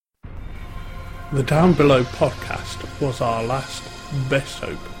The Down Below podcast was our last best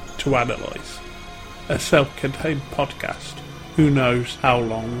hope to analyse. A self-contained podcast, who knows how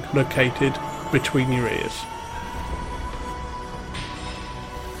long, located between your ears.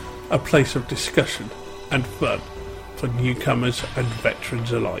 A place of discussion and fun for newcomers and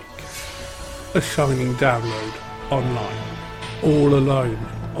veterans alike. A shining download online, all alone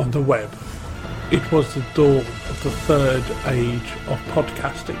on the web. It was the dawn of the third age of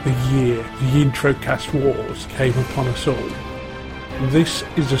podcasting, the year the Introcast Wars came upon us all. This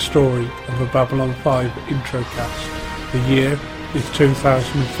is a story of a Babylon 5 Introcast. The year is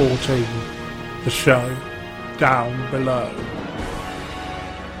 2014. The show, Down Below.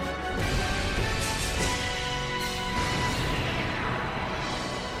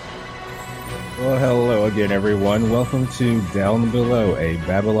 Well, hello again, everyone. Welcome to Down Below, a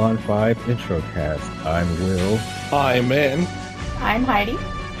Babylon 5 Introcast. I'm Will. I'm Ann. I'm Heidi.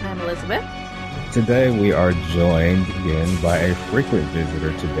 I'm Elizabeth. Today we are joined again by a frequent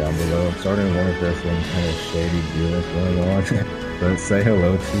visitor to Down Below. I'm starting to wonder if there's some kind of shady dealings going on. Let's say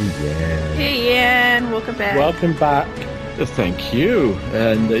hello to Yan. Hey, Yan. Welcome back. Welcome back. Thank you,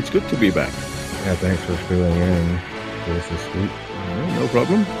 and it's good to be back. Yeah, thanks for filling in for us this week. No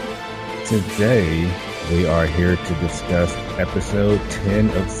problem. Today, we are here to discuss episode 10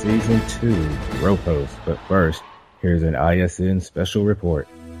 of season 2, Gropos. But first, here's an ISN special report.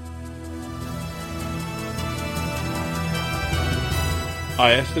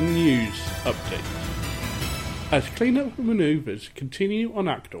 ISN News Update. As cleanup maneuvers continue on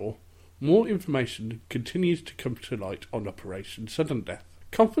Actor, more information continues to come to light on Operation Sudden Death.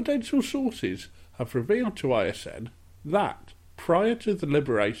 Confidential sources have revealed to ISN that prior to the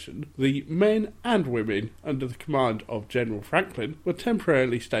liberation, the men and women under the command of General Franklin were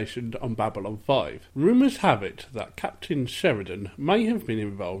temporarily stationed on Babylon 5. Rumours have it that Captain Sheridan may have been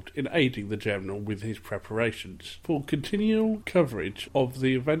involved in aiding the General with his preparations. For continual coverage of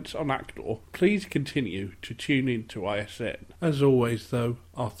the events on Actor, please continue to tune in to ISN. As always though,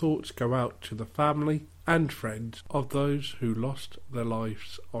 our thoughts go out to the family and friends of those who lost their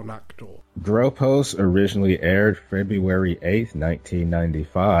lives on Actor. Gropos originally aired February 8th,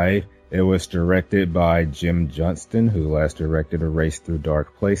 1995. It was directed by Jim Johnston, who last directed A Race Through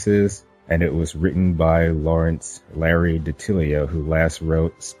Dark Places, and it was written by Lawrence Larry DiTillio, who last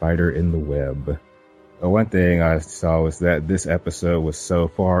wrote Spider in the Web. One thing I saw was that this episode was so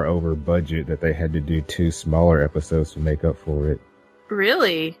far over budget that they had to do 2 smaller episodes to make up for it.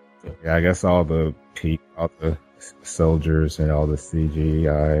 Really? Yeah, I guess all the soldiers and all the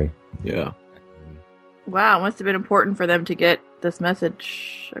CGI. Yeah. Wow, it must have been important for them to get this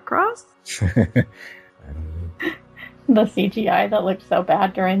message across. The CGI that looked so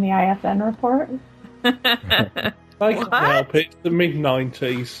bad during the ISN report. I can help it. It's the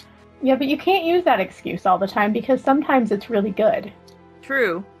mid-90s. Yeah, but you can't use that excuse all the time because sometimes it's really good.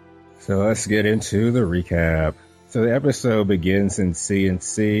 True. So let's get into the recap. So the episode begins in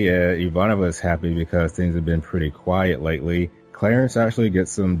CNC. Ivanova is happy because things have been pretty quiet lately. Clarence actually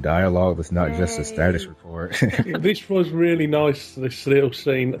gets some dialogue that's not just a status report. This was really nice, this little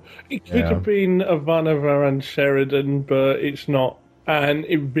scene. It could have been Ivanova and Sheridan, but it's not. And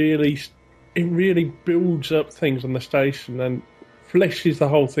it really builds up things on the station and fleshes the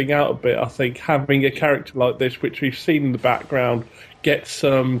whole thing out a bit, I think. Having a character like this, which we've seen in the background, gets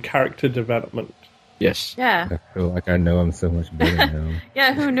some character development. Yes. Yeah. I feel like I know him so much better now.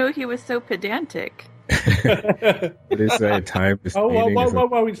 Yeah, who knew he was so pedantic? What is that? Time is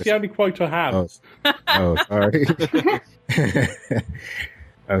Oh, it's the only quote I have. Oh, sorry.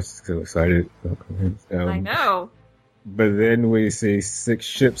 I was so excited. I know. But then we see 6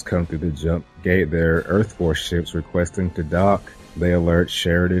 ships come through the jump gate. They're Earth Force ships requesting to dock. They alert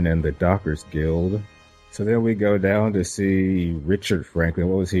Sheridan and the Dockers Guild. So then we go down to see Richard Franklin.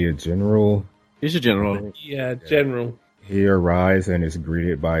 What was he, a general? He's a general. Yeah, general. He arrives and is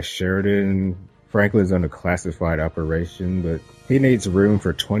greeted by Sheridan. Franklin's on a classified operation, but he needs room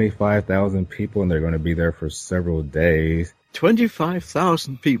for 25,000 people, and they're going to be there for several days.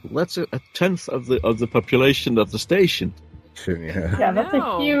 25,000 people. That's a tenth of the population of the station. Yeah, that's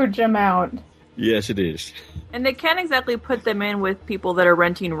a huge amount. Yes, it is. And they can't exactly put them in with people that are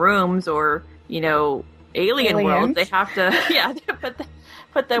renting rooms or, alien world. They have to,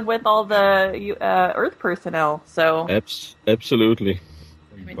 put them with all the Earth personnel. So absolutely.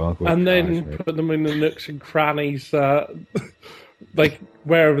 And then put them in the nooks and crannies, wherever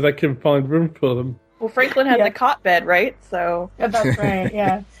they can find room for them. Well, Franklin had the cot bed, right? So that's right.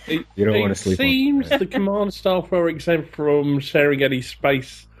 Yeah. You don't want to sleep. It seems the command staff were exempt from sharing any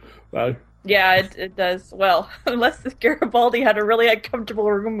space, though. Yeah, it does. Well, unless Garibaldi had a really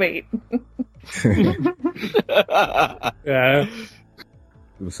uncomfortable roommate. Yeah.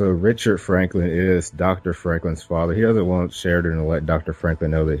 So Richard Franklin is Dr. Franklin's father. He doesn't want Sheridan to let Dr. Franklin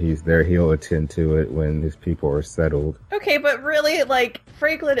know that he's there. He'll attend to it when his people are settled. Okay, but really, like,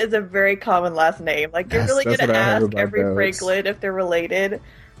 Franklin is a very common last name. Like, you're really going to ask every Franklin if they're related?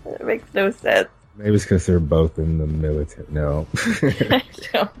 It makes no sense. Maybe it's because they're both in the military. No.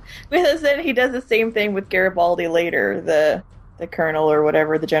 Because then he does the same thing with Garibaldi later, the colonel or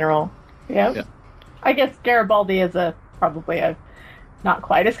whatever, the general. Yep. Yeah. I guess Garibaldi is probably a not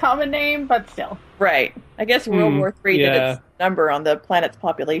quite as common name, but still. Right. I guess World War III did its number on the planet's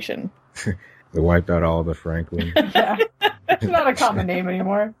population. They wiped out all the Franklin. Yeah. It's not a common name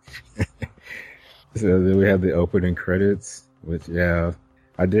anymore. So then we have the opening credits, which,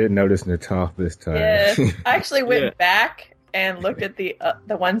 I did notice Natoff this time. Yeah. I actually went back and looked at the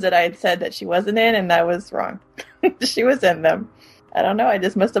ones that I had said that she wasn't in, and I was wrong. She was in them. I don't know, I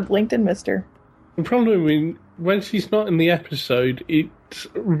just must have blinked and missed her. The problem, when she's not in the episode, it's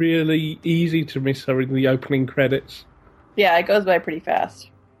really easy to miss her in the opening credits. Yeah, it goes by pretty fast.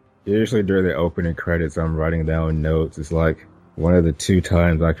 Usually during the opening credits, I'm writing down notes. It's like one of the 2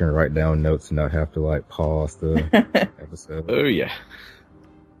 times I can write down notes and not have to, like, pause the episode. Oh, yeah.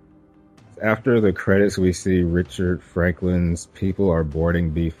 After the credits, we see Richard Franklin's people are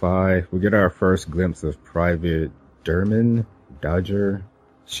boarding B5. We get our first glimpse of Private Dodger.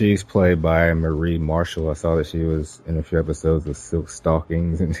 She's played by Marie Marshall. I saw that she was in a few episodes of Silk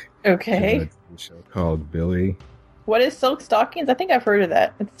Stockings and okay. a TV show called Billy. What is Silk Stockings? I think I've heard of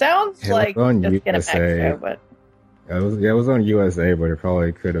that. It sounds like on just USA. Cinemax show, but It was on USA, but it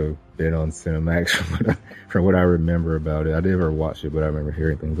probably could have been on Cinemax from what I remember about it. I never watched it, but I remember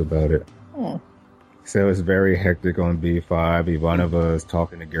hearing things about it. So it's very hectic on B5. Ivanova is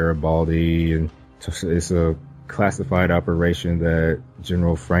talking to Garibaldi, and it's a classified operation that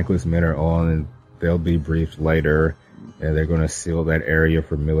General Franklin's men are on, and they'll be briefed later, and they're going to seal that area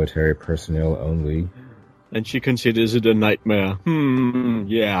for military personnel only. And she considers it a nightmare.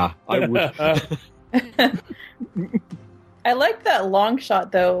 Yeah, I would. I like that long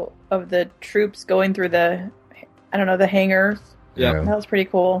shot, though, of the troops going through the hangars. Yeah. That was pretty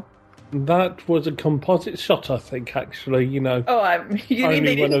cool. That was a composite shot, I think, actually, you know. Oh, you mean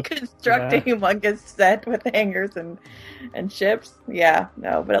they didn't construct a humongous set with hangars and ships? Yeah,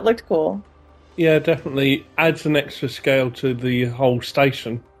 no, but it looked cool. Yeah, definitely adds an extra scale to the whole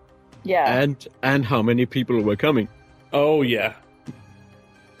station. Yeah. And how many people were coming? Oh, yeah.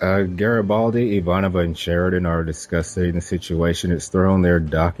 Garibaldi, Ivanova, and Sheridan are discussing the situation. It's thrown their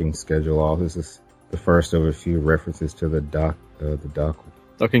docking schedule off. This is the first of a few references to the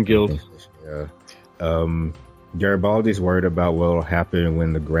Docking Guild. Yeah. Garibaldi's worried about what will happen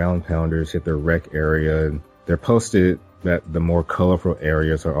when the ground pounders hit the wreck area. And they're posted that the more colorful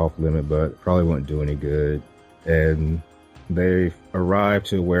areas are off limit, but probably won't do any good. And they arrive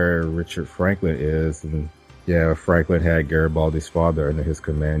to where Richard Franklin is, and Franklin had Garibaldi's father under his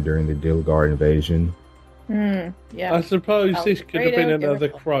command during the Dilgar invasion. Yeah. I suppose this could have been another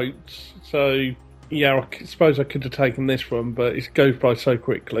quote, so I suppose I could have taken this one, but it goes by so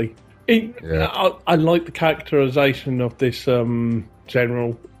quickly. I like the characterization of this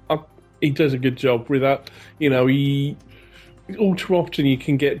general. He does a good job with that. You know, all too often you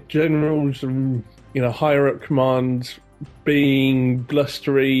can get generals and higher up commands being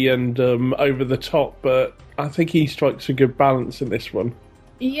blustery and over the top, but I think he strikes a good balance in this one.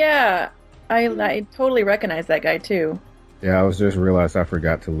 Yeah, I totally recognize that guy too. Yeah, I was just realized I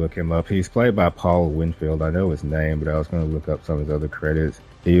forgot to look him up. He's played by Paul Winfield. I know his name, but I was going to look up some of his other credits.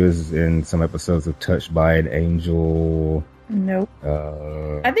 He was in some episodes of Touched by an Angel. Nope.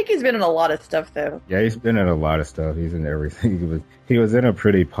 I think he's been in a lot of stuff, though. Yeah, he's been in a lot of stuff. He's in everything. He was in a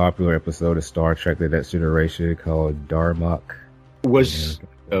pretty popular episode of Star Trek: The Next Generation called Darmok.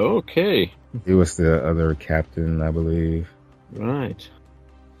 Okay. He was the other captain, I believe. Right.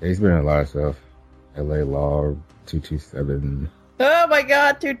 Yeah, he's been in a lot of stuff. L.A. Law, 227. Oh my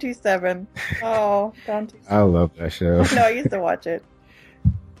God, 227. Oh, don't. I love that show. No, I used to watch it.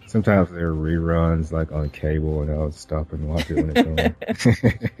 Sometimes there are reruns, like on cable, and I'll stop and watch it when it's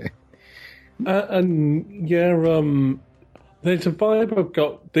on. There's a vibe I've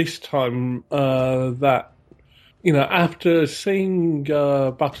got this time that, after seeing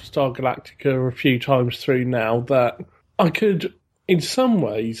Battlestar Galactica a few times through now, that I could, in some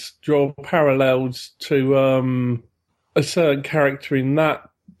ways, draw parallels to a certain character in that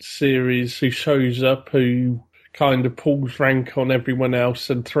series who shows up, who kind of pulls rank on everyone else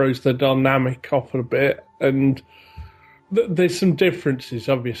and throws the dynamic off a bit. And there's some differences,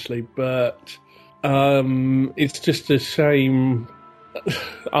 obviously, but it's just a shame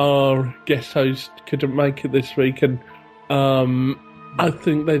our guest host couldn't make it this week, and I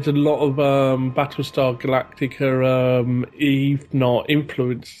think there's a lot of Battlestar Galactica, if not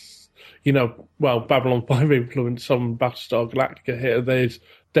influence, Babylon 5 influence on Battlestar Galactica here. There's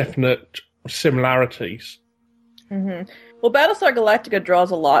definite similarities. Mm-hmm. Well, Battlestar Galactica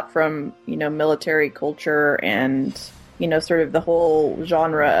draws a lot from, military culture and, sort of the whole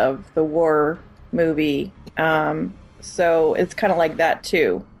genre of the war movie. So it's kind of like that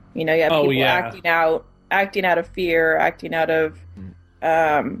too. You have people acting out of fear, acting out of,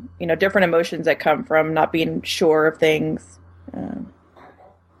 different emotions that come from not being sure of things.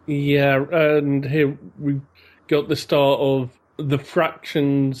 And here we've got the start of the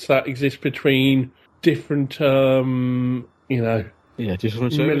fractions that exist between different, different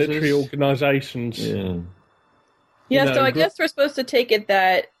military organizations. Yeah. So I guess we're supposed to take it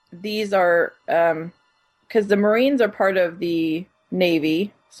that these are, because the Marines are part of the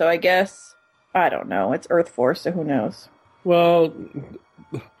Navy. So I guess, I don't know. It's Earth Force, so who knows? Well,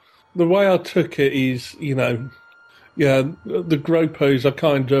 the way I took it is, the Gropos are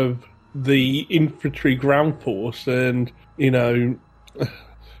kind of the infantry ground force, and,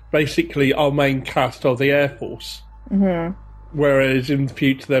 basically our main cast are the Air Force. Mm-hmm. Whereas in the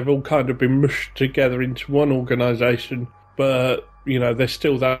future they've all kind of been mushed together into one organisation, but, there's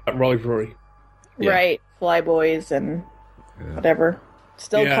still that rivalry. Yeah. Right. Flyboys and whatever.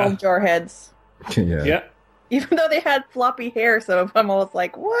 Still called jarheads. Yeah. Even though they had floppy hair, some of them I was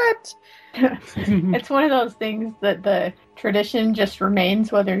like, what? It's one of those things that the tradition just remains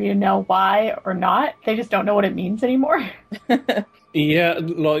whether you know why or not. They just don't know what it means anymore. Yeah,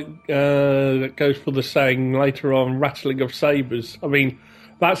 that goes for the saying later on, rattling of sabres. I mean,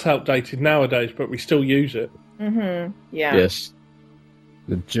 that's outdated nowadays, but we still use it. Mm-hmm. Yeah. Yes.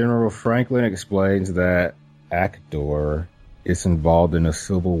 The General Franklin explains that Actor is involved in a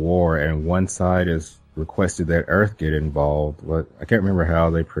civil war, and one side is requested that Earth get involved. I can't remember how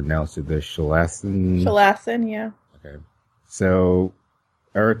they pronounced it. The Shalasan? Shalasan, yeah. Okay. So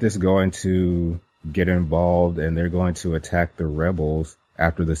Earth is going to get involved, and they're going to attack the rebels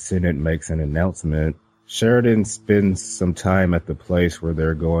after the Senate makes an announcement. Sheridan spends some time at the place where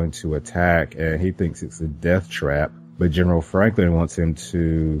they're going to attack, and he thinks it's a death trap. But General Franklin wants him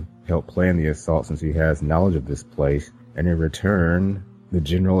to help plan the assault since he has knowledge of this place. And in return, the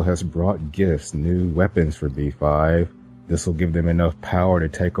general has brought gifts, new weapons for B5. This will give them enough power to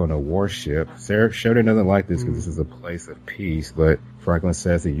take on a warship. Sheridan doesn't like this because this is a place of peace, but Franklin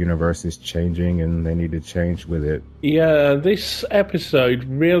says the universe is changing and they need to change with it. Yeah, this episode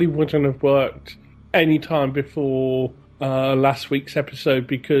really wouldn't have worked any time before last week's episode,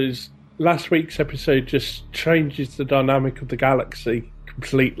 because last week's episode just changes the dynamic of the galaxy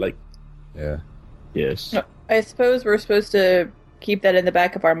completely. Yeah. Yes. I suppose we're supposed to keep that in the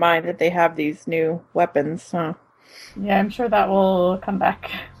back of our mind that they have these new weapons, huh? Yeah, I'm sure that will come back.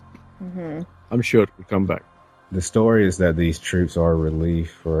 Mm-hmm. I'm sure it will come back. The story is that these troops are a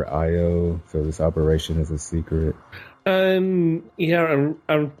relief for Io, so this operation is a secret. And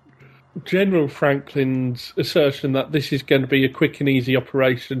General Franklin's assertion that this is going to be a quick and easy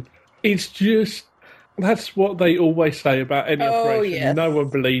operation, it's just, that's what they always say about any operation. Yes. No one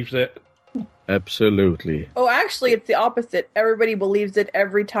believes it. Absolutely. Oh, actually, it's the opposite. Everybody believes it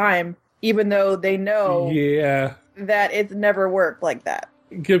every time, even though they know that it's never worked like that.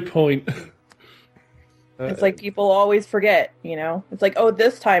 Good point. It's like people always forget, It's like, oh,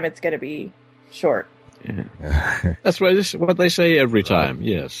 this time it's going to be short. Yeah. That's what they say every time,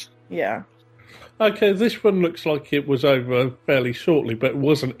 yes. Yeah. Okay, this one looks like it was over fairly shortly, but it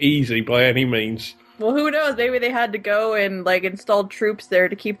wasn't easy by any means. Well, who knows? Maybe they had to go and install troops there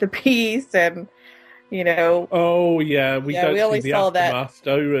to keep the peace, and Oh yeah, we don't we only see the saw aftermath,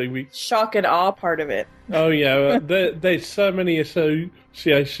 do we? Shock and awe part of it. Oh yeah, there's so many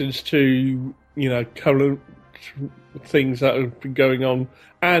associations to current things that have been going on,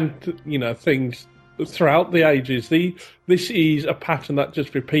 and things throughout the ages. This is a pattern that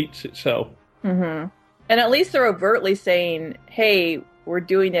just repeats itself. Mm-hmm. And at least they're overtly saying, "Hey, we're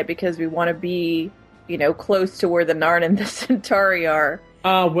doing it because we want to be." Close to where the Narn and the Centauri are.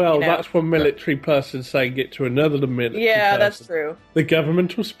 That's one military person saying it to another military person. That's true. The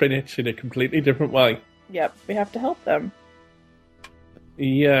government will spin it in a completely different way. Yep, we have to help them.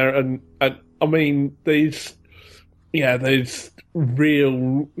 Yeah, and I mean, there's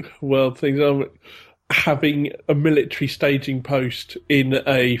real world things. Having a military staging post in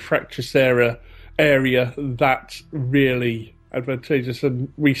a fractious area, that's really advantageous,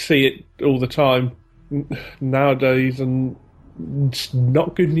 and we see it all the time nowadays, and it's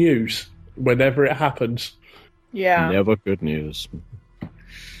not good news whenever it happens. Yeah. Never good news.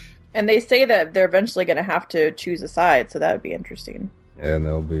 And they say that they're eventually going to have to choose a side, so that would be interesting. And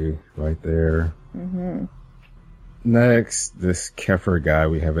they'll be right there. Mm-hmm. Next, this Kefir guy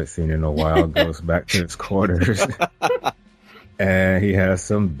we haven't seen in a while goes back to his quarters. And he has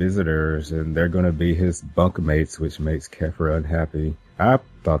some visitors, and they're going to be his bunkmates, which makes Kefir unhappy. I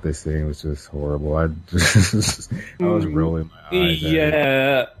thought this scene was just horrible. I was rolling my eyes.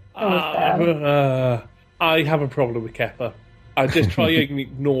 Yeah. I have a problem with Kefir. I just try and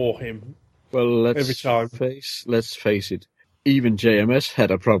ignore him. Well, every time. Let's face it. Even JMS had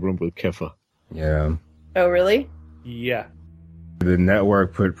a problem with Kefir. Yeah. Oh, really? Yeah. The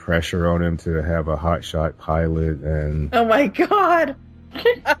network put pressure on him to have a hotshot pilot, and Oh my god!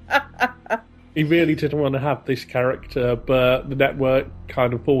 He really didn't want to have this character, but the network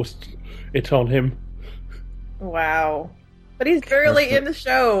kind of forced it on him. Wow. But he's barely in the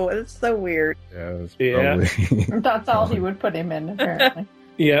show. It's so weird. yeah, it was Yeah. probably That's all he would put him in, apparently.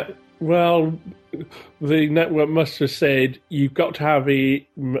 Yeah, well, the network must have said you've got to have it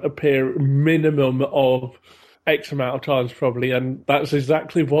appear minimum of X amount of times, probably, and that's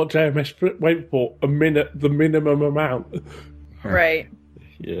exactly what JMS went for, the minimum amount. Right.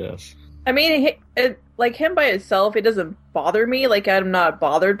 Yes. I mean, like him by itself, it doesn't bother me. Like, I'm not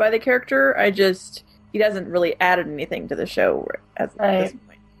bothered by the character. He doesn't really add anything to the show at this point.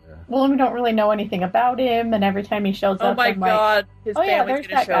 Well, we don't really know anything about him, and every time he shows Oh up, my I'm like, god, his oh yeah, family's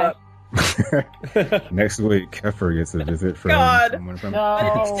there's gonna that show guy. up. Next week, Kefir gets a visit from God. someone from. No. Why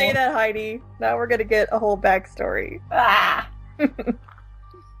did you say that, Heidi? Now we're gonna get a whole backstory. Ah!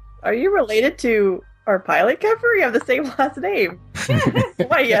 Are you related to our pilot, Kefir? You have the same last name.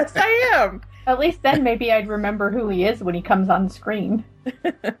 Why, yes, I am. At least then maybe I'd remember who he is when he comes on screen.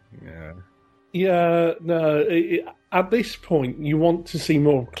 Yeah. Yeah, no, at this point, you want to see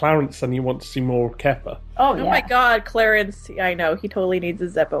more of Clarence than you want to see more of Kefir. Oh, Oh yeah. my god, Clarence. I know, he totally needs a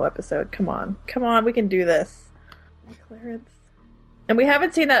Zeppo episode. Come on, we can do this. Clarence. And we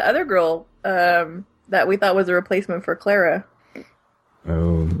haven't seen that other girl that we thought was a replacement for Clara.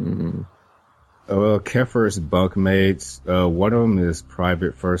 Oh. Well, Kefir's bunkmates, one of them is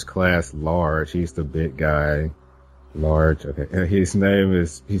Private First Class Large. He's the big guy. Large, okay. And his name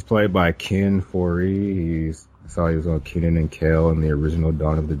is, he's played by Ken Foree. I saw he was on Kenan and Kel in the original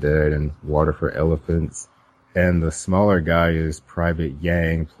Dawn of the Dead and Water for Elephants. And the smaller guy is Private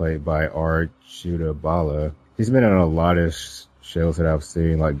Yang, played by R. Judah Bala. He's been in a lot of shows that I've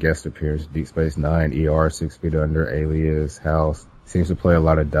seen, like guest appearance, Deep Space Nine, ER, 6 Feet Under, Alias, House. Seems to play a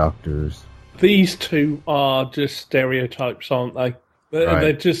lot of doctors. These two are just stereotypes, aren't they?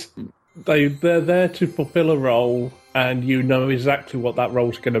 They're just they're there to fulfill a role, and you know exactly what that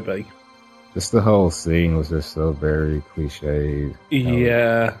role's going to be. Just the whole scene was just so very cliched.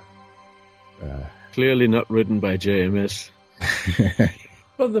 Yeah. Clearly not written by JMS.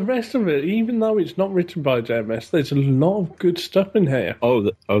 But the rest of it, even though it's not written by JMS, there's a lot of good stuff in here.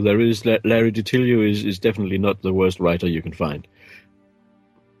 There is. Larry DiTillio is definitely not the worst writer you can find.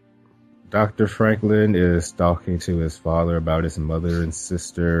 Dr. Franklin is talking to his father about his mother and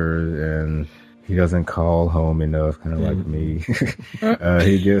sister, and he doesn't call home enough, kind of like me.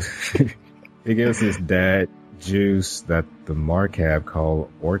 He gives his dad juice that the Marcab call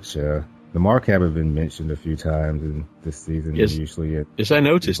Orcha. The Marcab have been mentioned a few times in this season, Yes. usually at Yes, I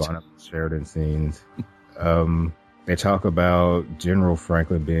noticed. Barnum and Sheridan scenes. They talk about General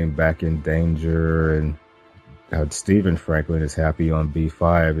Franklin being back in danger, and how Stephen Franklin is happy on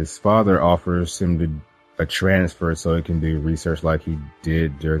B5. His father offers him a transfer so he can do research like he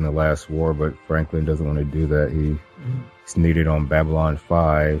did during the last war, but Franklin doesn't want to do that. He's needed on Babylon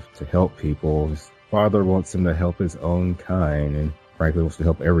 5 to help people. His father wants him to help his own kind, and Franklin wants to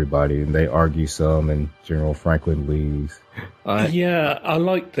help everybody, and they argue some, and General Franklin leaves. Yeah, I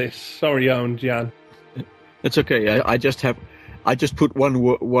like this. Sorry, Owen, Jan. It's okay. I just put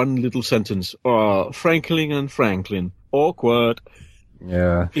one little sentence. Franklin and Franklin. Awkward.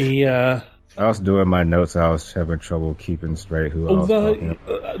 Yeah. Yeah. I was doing my notes. I was having trouble keeping straight who I was talking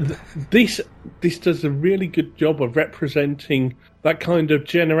about. This does a really good job of representing that kind of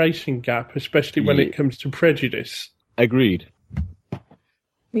generation gap, especially when it comes to prejudice. Agreed.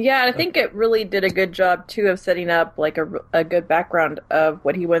 Yeah, I think it really did a good job, too, of setting up like a good background of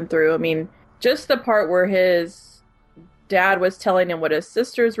what he went through. I mean, just the part where his dad was telling him what his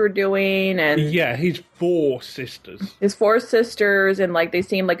sisters were doing, and Yeah, his 4 sisters. his 4 sisters, and like they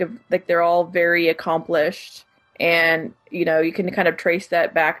seem like they're all very accomplished, and you know you can kind of trace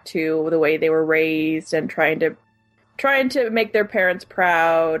that back to the way they were raised and trying to make their parents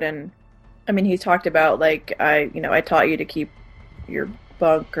proud. And I mean, he's talked about like I taught you to keep your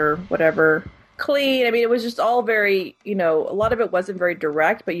bunk or whatever clean. I mean, it was just all very, a lot of it wasn't very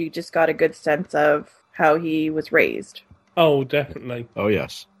direct, but you just got a good sense of how he was raised. Oh, definitely. Oh,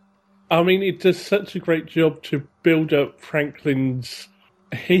 yes. I mean, it does such a great job to build up Franklin's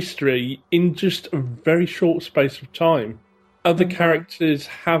history in just a very short space of time. Other characters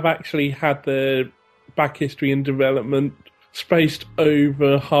have actually had their back history and development spaced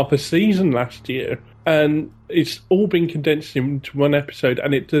over half a season last year, and it's all been condensed into one episode,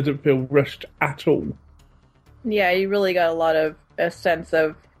 and it doesn't feel rushed at all. Yeah, you really got a sense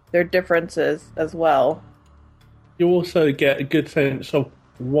of their differences as well. You also get a good sense of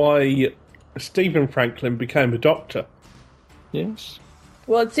why Stephen Franklin became a doctor. Yes.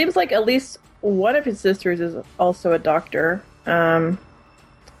 Well, it seems like at least one of his sisters is also a doctor.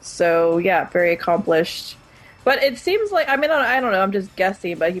 So, yeah, very accomplished. But it seems like, I mean, I don't know, I'm just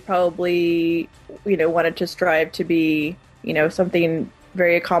guessing, but he probably, wanted to strive to be, something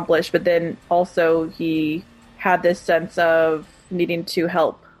very accomplished. But then also he had this sense of needing to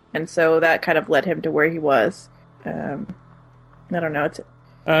help. And so that kind of led him to where he was. I don't know.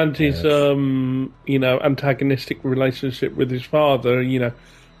 And his, antagonistic relationship with his father,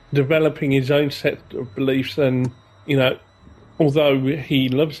 developing his own set of beliefs and, although he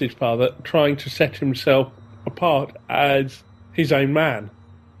loves his father, trying to set himself apart as his own man.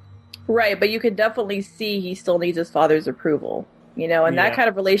 Right, but you can definitely see he still needs his father's approval, and that kind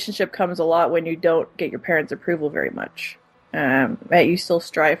of relationship comes a lot when you don't get your parents' approval very much. That you still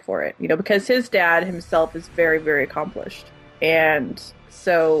strive for it, because his dad himself is very, very accomplished. And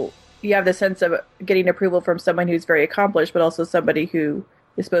so you have the sense of getting approval from someone who's very accomplished, but also somebody who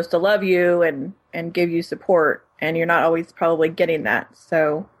is supposed to love you and give you support, and you're not always probably getting that.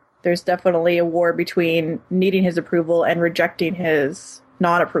 So there's definitely a war between needing his approval and rejecting his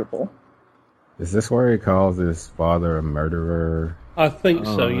non-approval. Is this where he calls his father a murderer? I think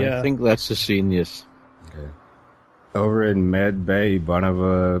so, yeah. I think that's the scene, yes. Okay. Over in Med Bay,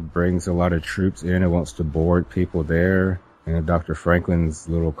 Ivanova brings a lot of troops in and wants to board people there. And Dr. Franklin's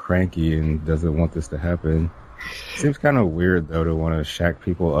a little cranky and doesn't want this to happen. Seems kind of weird, though, to want to shack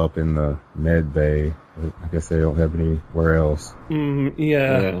people up in the Med Bay. I guess they don't have anywhere else.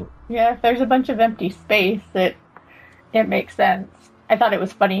 Yeah. Yeah, if there's a bunch of empty space, it makes sense. I thought it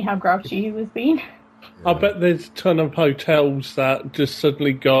was funny how grouchy he was being. I bet there's a ton of hotels that just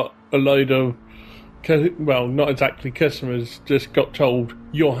suddenly got a load of, well, not exactly customers, just got told,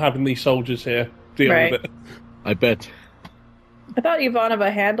 you're having these soldiers here, deal with it. I bet. I thought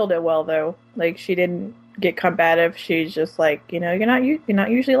Ivanova handled it well, though. Like, she didn't get combative. She's just like, you're not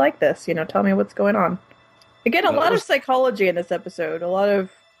usually like this. Tell me what's going on. Again, a lot of psychology in this episode. A lot of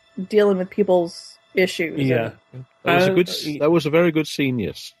dealing with people's issues. Yeah. That was a very good scene,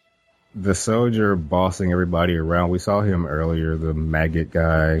 yes. The soldier bossing everybody around. We saw him earlier, the maggot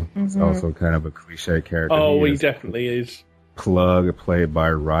guy. He's also kind of a cliche character. Oh, he definitely is. Plug, played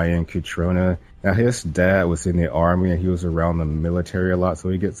by Ryan Cutrona. Now, his dad was in the Army, and he was around the military a lot, so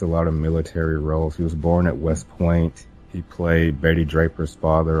he gets a lot of military roles. He was born at West Point. He played Betty Draper's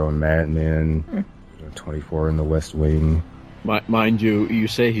father on Mad Men, 24 in the West Wing. Mind you, you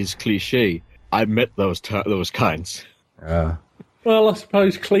say he's cliche. I met those kinds. Well, I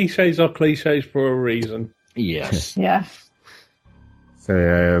suppose cliches are cliches for a reason. Yes. Yeah.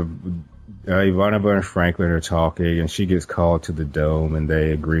 So, Ivanova and Franklin are talking, and she gets called to the dome, and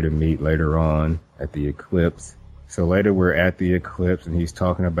they agree to meet later on at the eclipse. So later we're at the eclipse, and he's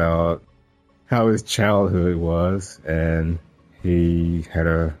talking about how his childhood was, and his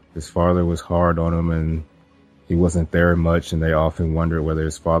father was hard on him, and he wasn't there much, and they often wondered whether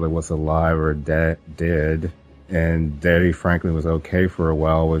his father was alive or dead. And Daddy Franklin was okay for a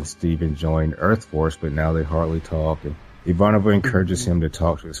while when Stephen joined Earth Force, but now they hardly talk. And Ivanova encourages him to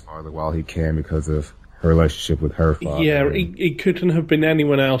talk to his father while he can because of her relationship with her father. Yeah, it couldn't have been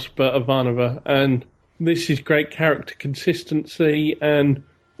anyone else but Ivanova. And this is great character consistency. And,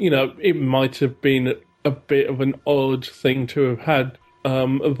 it might have been a bit of an odd thing to have had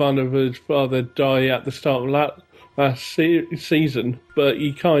Ivanova's father die at the start of last season. But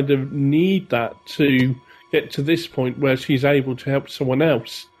you kind of need that to get to this point where she's able to help someone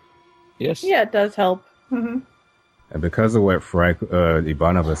else. Yes. Yeah, it does help. Mm-hmm. And because of what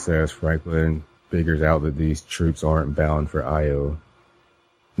Ivanova says, Franklin figures out that these troops aren't bound for Io.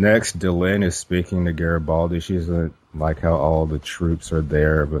 Next, Delenn is speaking to Garibaldi. She doesn't like how all the troops are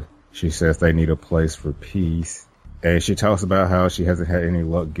there, but she says they need a place for peace. And she talks about how she hasn't had any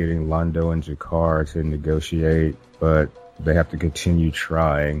luck getting Londo and Jakar to negotiate, but they have to continue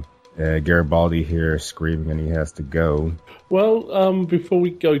trying. Garibaldi here is screaming and he has to go. Well, before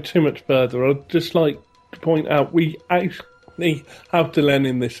we go too much further, I'd just like to point out we actually have Delenn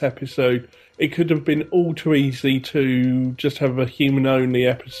in this episode it could have been all too easy to just have a human-only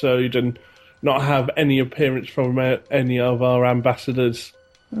episode and not have any appearance from any of our ambassadors.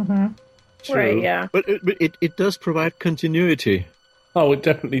 Mm-hmm. True. Right, yeah. But it does provide continuity. Oh, it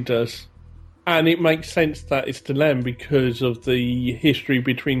definitely does. And it makes sense that it's Delenn because of the history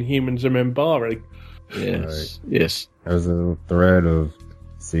between humans and Minbari. Yes, yes. There's a thread of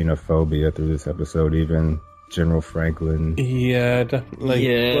xenophobia through this episode, even General Franklin. Yeah, definitely.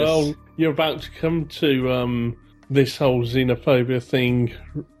 Yes. Well, you're about to come to this whole xenophobia thing,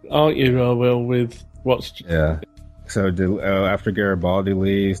 aren't you, Will, with what's... Yeah. So after Garibaldi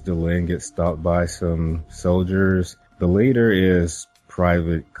leaves, Delenn gets stopped by some soldiers. The leader is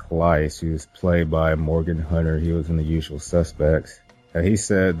Private Kleiss, who's played by Morgan Hunter. He was in The Usual Suspects. And he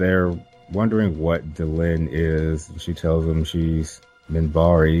said they're wondering what Delenn is. She tells him she's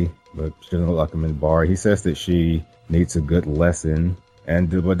Minbari, but she doesn't look like a Minbari. He says that she needs a good lesson.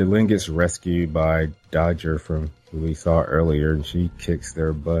 But Delenn gets rescued by Dodger from who we saw earlier, and she kicks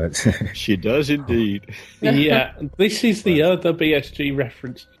their butt. She does indeed. Yeah, this is the other BSG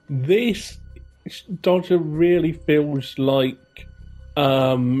reference. This Dodger really feels like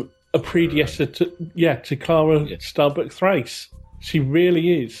a predecessor to Clara Starbuck Thrace. She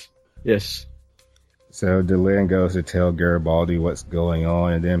really is. Yes. So Delenn goes to tell Garibaldi what's going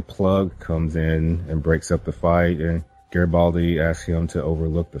on, and then Plug comes in and breaks up the fight, and Garibaldi asks him to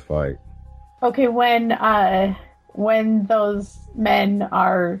overlook the fight. Okay, when those men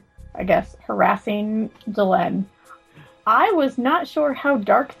are, I guess, harassing Delenn, I was not sure how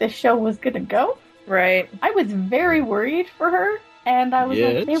dark this show was going to go. Right. I was very worried for her, and I was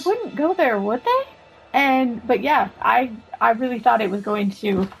like, they wouldn't go there, would they? But yeah, I really thought it was going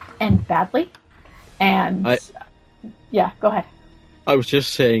to end badly. And yeah, go ahead. I was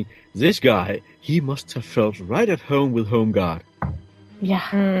just saying, this guy, he must have felt right at home with Home Guard.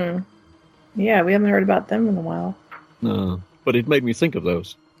 Yeah. Yeah, we haven't heard about them in a while. No, but it made me think of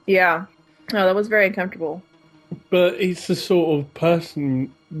those. Yeah. No, that was very uncomfortable. But it's the sort of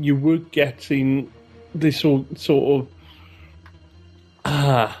person you would get in this sort of...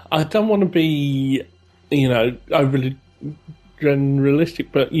 I don't want to be, overly generalistic,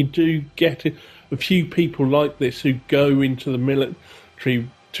 but you do get a few people like this who go into the military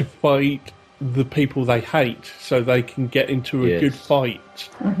to fight the people they hate so they can get into a good fight.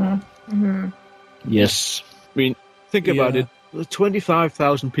 Mm-hmm. Mm-hmm. Yes. I mean, think about it.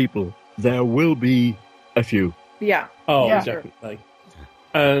 25,000 people. There will be a few. Yeah. Oh, Yeah. definitely.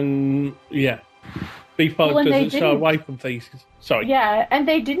 And, B5 doesn't shy away from things. Sorry. Yeah, and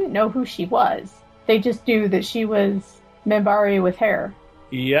they didn't know who she was. They just knew that she was Minbari with hair.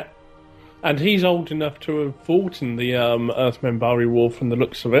 Yeah. And he's old enough to have fought in the Earth Minbari War from the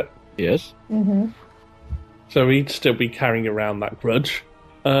looks of it. Yes. Mm-hmm. So he'd still be carrying around that grudge.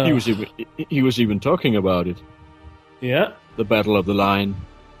 He was even talking about it. Yeah. The Battle of the Line.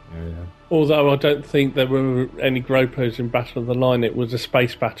 Yeah. Although I don't think there were any Gropos in Battle of the Line, it was a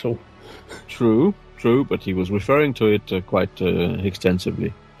space battle. True, but he was referring to it quite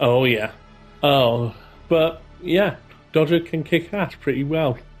extensively. Oh, yeah. Oh, but, yeah, Dodger can kick ass pretty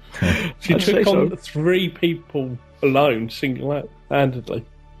well. She took on 3 people alone, single-handedly.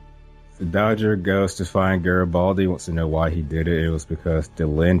 The Dodger goes to find Garibaldi, wants to know why he did it. It was because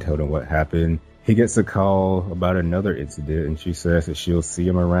Delenn told him what happened. He gets a call about another incident, and she says that she'll see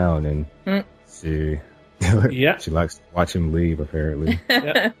him around, and she likes to watch him leave, apparently.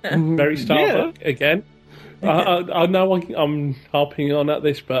 Yeah. Very Starbuck again. I know I'm harping on at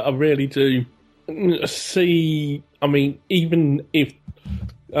this, but I really do see, even if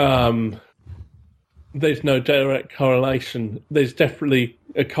there's no direct correlation, there's definitely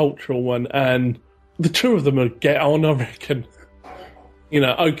a cultural one, and the two of them will get on, I reckon.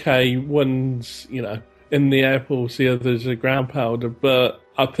 Okay, one's, in the Air Force, the other's a ground powder, but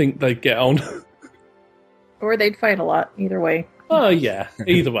I think they get on. Or they'd fight a lot, either way. Oh, yeah,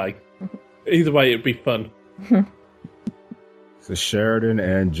 either way. Either way, it'd be fun. So Sheridan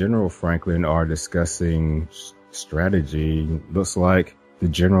and General Franklin are discussing strategy. Looks like the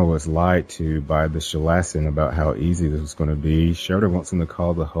general was lied to by the Shalassin about how easy this was going to be. Sheridan wants him to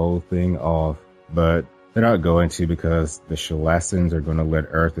call the whole thing off, but they're not going to because the Shalassins are going to let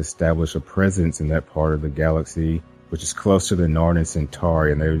Earth establish a presence in that part of the galaxy, which is close to the Narn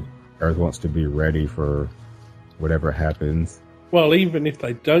Centauri, and Earth wants to be ready for whatever happens. Well, even if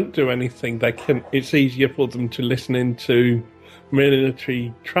they don't do anything, it's easier for them to listen into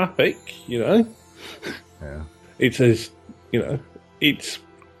military traffic, Yeah. It's it's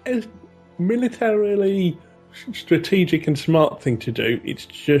a militarily strategic and smart thing to do. It's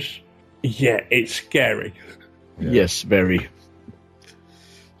just, it's scary. Yeah. Yes, very.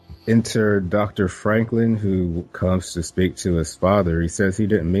 Enter Dr. Franklin, who comes to speak to his father. He says he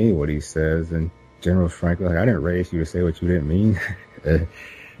didn't mean what he says, and General Franklin, I didn't raise you to say what you didn't mean.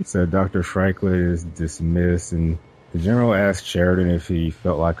 So Dr. Franklin is dismissed, and the general asks Sheridan if he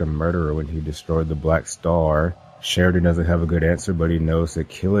felt like a murderer when he destroyed the Black Star. Sheridan doesn't have a good answer, but he knows that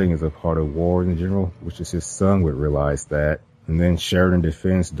killing is a part of war, and the general wishes his son would realize that. And then Sheridan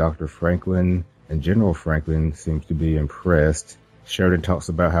defends Dr. Franklin, and General Franklin seems to be impressed. Sheridan talks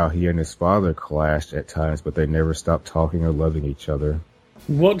about how he and his father clashed at times, but they never stopped talking or loving each other.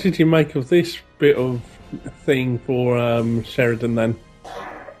 What did you make of this bit of thing for Sheridan then?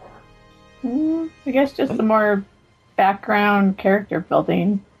 I guess just the more background character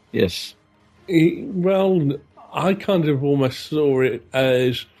building. Yes. Well, I kind of almost saw it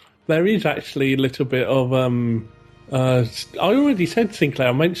as there is actually a little bit of I already said Sinclair,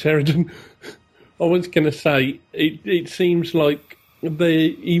 I meant Sheridan. I was going to say it seems like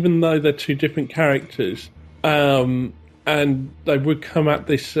even though they're two different characters, and they would come at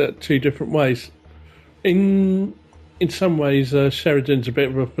this two different ways. In some ways, Sheridan's a bit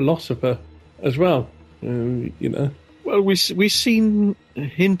of a philosopher as well. Well, we've seen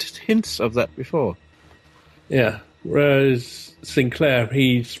hints of that before. Yeah. Whereas Sinclair,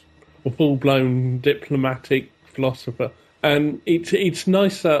 he's a full-blown diplomatic philosopher. And it's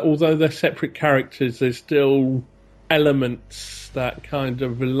nice that although they're separate characters, there's still elements that kind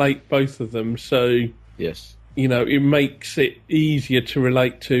of relate both of them. So, yes, it makes it easier to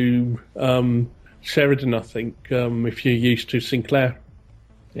relate to Sheridan, I think, if you're used to Sinclair.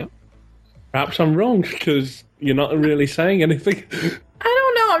 Yeah. Perhaps I'm wrong because You're not really saying anything. I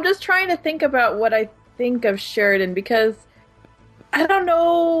don't know. I'm just trying to think about what I think of Sheridan because I don't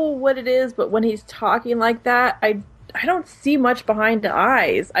know what it is, but when he's talking like that, I don't see much behind the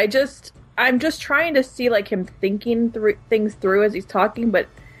eyes. I'm just trying to see like him thinking things through as he's talking, but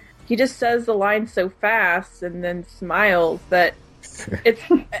he just says the line so fast and then smiles that it's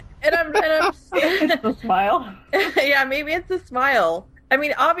and I'm It's the smile. yeah, maybe it's a smile. I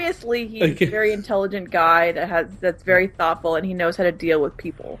mean, obviously he's a very intelligent guy that's very thoughtful and he knows how to deal with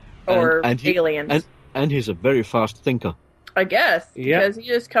people or aliens. And he's a very fast thinker. I guess because he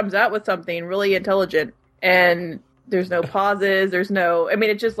just comes out with something really intelligent and there's no pauses. There's no. I mean,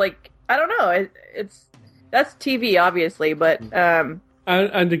 it's just like I don't know. That's TV, obviously, but.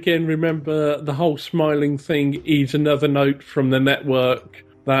 And again, remember the whole smiling thing is another note from the network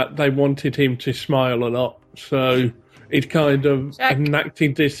that they wanted him to smile a lot. So it's kind of an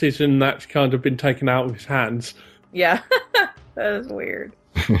acting decision that's kind of been taken out of his hands. Yeah, that is weird.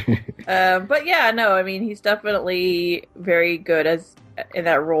 But yeah, no, I mean, he's definitely very good in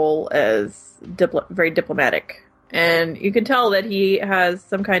that role as very diplomatic. And you can tell that he has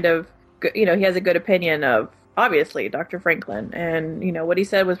some kind of, he has a good opinion of, obviously, Dr. Franklin. And, what he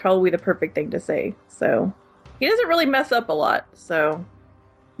said was probably the perfect thing to say. So he doesn't really mess up a lot, so.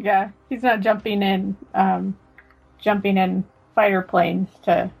 Yeah, he's not jumping in fighter planes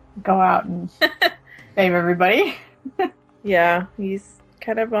to go out and save everybody. Yeah, he's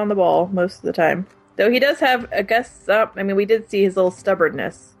kind of on the ball most of the time. Though he does have, I guess, we did see his little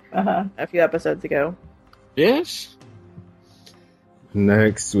stubbornness a few episodes ago. Yes.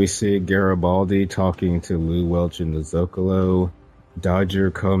 Next, we see Garibaldi talking to Lou Welch in the Zocalo.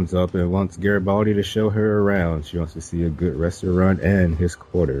 Dodger comes up and wants Garibaldi to show her around. She wants to see a good restaurant and his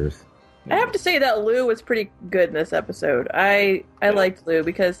quarters. I have to say that Lou was pretty good in this episode. I liked Lou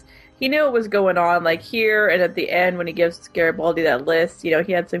because he knew what was going on, like here and at the end when he gives Garibaldi that list. He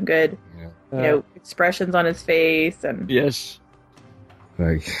had some good, expressions on his face and yes,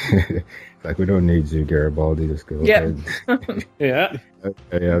 like we don't need you, Garibaldi. Just go ahead. Yeah.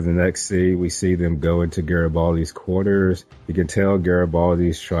 The next scene, we see them go into Garibaldi's quarters. You can tell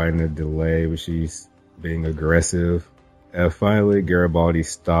Garibaldi's trying to delay, but she's being aggressive. Finally, Garibaldi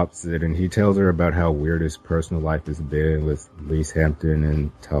stops it, and he tells her about how weird his personal life has been with Lise Hampton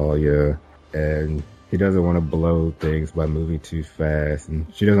and Talia, and he doesn't want to blow things by moving too fast, and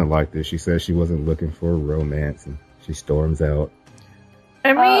she doesn't like this. She says she wasn't looking for romance, and she storms out.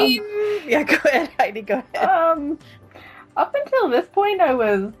 I mean, yeah, go ahead, Heidi, go ahead. Up until this point, I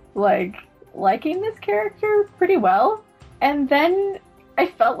was, liking this character pretty well, and then I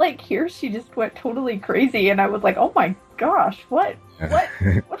felt like here she just went totally crazy, and I was like, oh my gosh, what's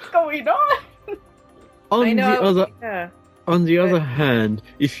going on? On the other hand,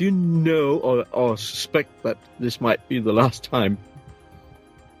 if you know or suspect that this might be the last time.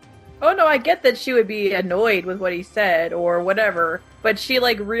 Oh no, I get that she would be annoyed with what he said or whatever, but she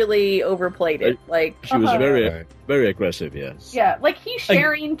really overplayed it. She was very, very aggressive. Yes. Yeah, he's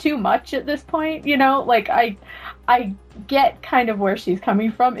sharing too much at this point. I I get kind of where she's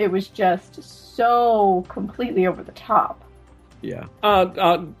coming from. It was just so completely over the top. Yeah.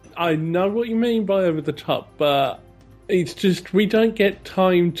 I know what you mean by over the top, but it's just we don't get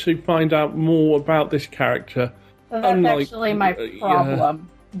time to find out more about this character. So that's actually my problem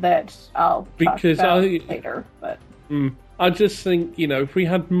that I'll talk about later. But I just think, if we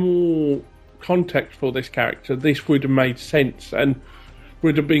had more context for this character, this would have made sense and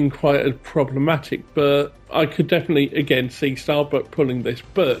would have been quite problematic. But I could definitely, again, see Starbuck pulling this.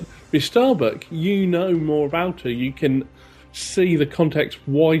 But with Starbuck, you know more about her. You can see the context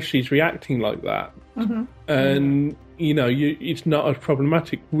why she's reacting like that. Mm-hmm. And, it's not as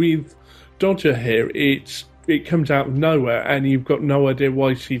problematic. With Dodger here, it comes out of nowhere and you've got no idea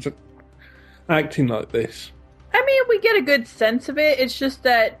why she's acting like this. I mean, we get a good sense of it. It's just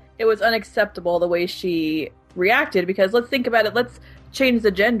that it was unacceptable the way she reacted, because let's think about it. Let's change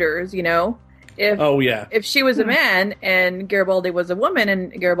the genders, If she was a man and Garibaldi was a woman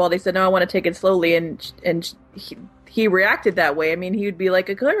and Garibaldi said, no, I want to take it slowly, and he reacted that way, I mean, he would be like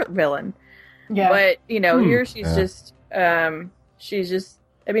a clear villain. Yeah. But, here she's just, I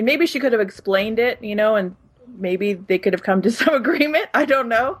mean, maybe she could have explained it, and maybe they could have come to some agreement. I don't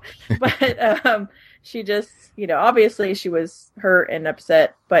know. But she just, obviously she was hurt and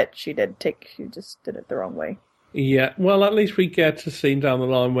upset, but she just did it the wrong way. Yeah, well, at least we get a scene down the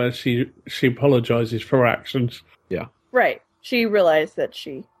line where she apologizes for her actions. Yeah. Right. She realized that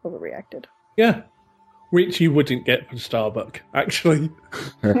she overreacted. Yeah. Which you wouldn't get from Starbuck, actually.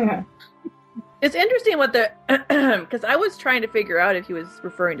 It's interesting what because I was trying to figure out if he was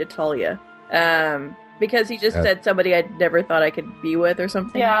referring to Talia. Because he just said somebody I'd never thought I could be with or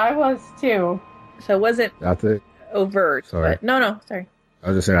something. Yeah, I was too. So it wasn't overt. Sorry. But no, sorry. I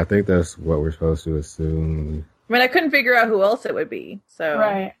was just saying, I think that's what we're supposed to assume. I mean, I couldn't figure out who else it would be. So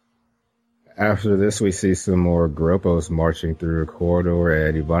right. After this, we see some more Gropos marching through a corridor,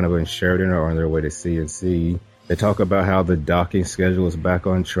 and Ivanova and Sheridan are on their way to CNC. They talk about how the docking schedule is back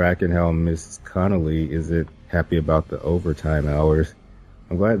on track and how Miss Connolly isn't happy about the overtime hours.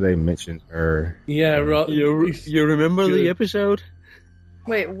 I'm glad they mentioned her. Yeah, right. You remember the episode?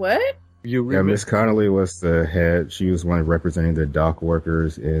 Wait, what? Yeah, Miss Connolly was the head. She was one representing the dock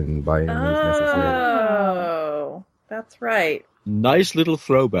workers in By Any Means Necessary. Oh, that's right. Nice little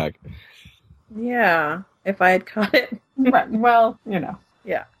throwback. Yeah, if I had caught it. Right, well,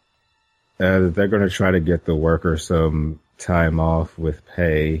 Yeah. They're going to try to get the workers some time off with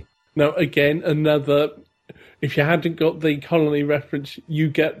pay. Now, again, another... If you hadn't got the colony reference, you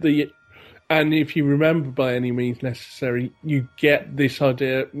get the... And if you remember By Any Means Necessary, you get this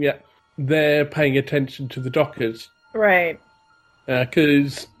idea, they're paying attention to the dockers. Right.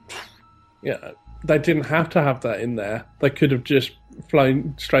 Because, they didn't have to have that in there. They could have just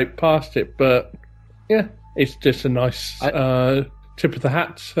flown straight past it. But, it's just a nice tip of the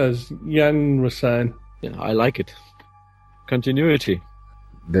hat, as Jan was saying. Yeah, I like it. Continuity.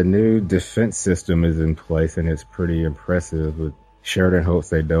 The new defense system is in place, and it's pretty impressive. But Sheridan hopes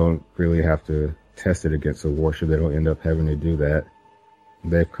they don't really have to test it against a warship. They don't end up having to do that.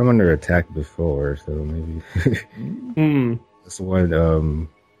 They've come under attack before, so maybe... That's one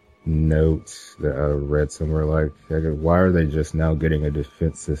note that I read somewhere, like, why are they just now getting a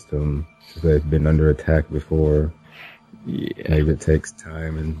defense system if they've been under attack before? Yeah. Maybe it takes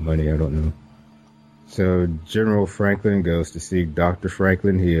time and money, I don't know. So General Franklin goes to see Dr.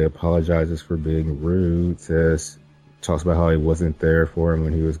 Franklin. He apologizes for being rude, talks about how he wasn't there for him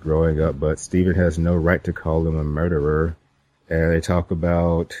when he was growing up, but Stephen has no right to call him a murderer. And they talk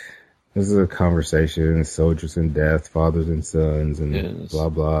about, this is a conversation, soldiers and death, fathers and sons, and blah,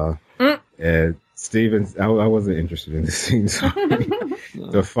 blah. And Stephen, I wasn't interested in this scene, sorry.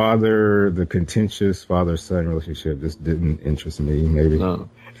 No. The contentious father-son relationship just didn't interest me, maybe. No.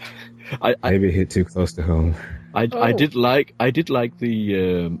 Maybe it hit too close to home. I did like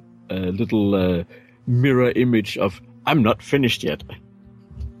the little mirror image of I'm not finished yet.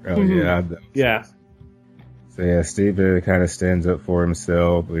 Oh yeah. Yeah. So yeah, Stephen kind of stands up for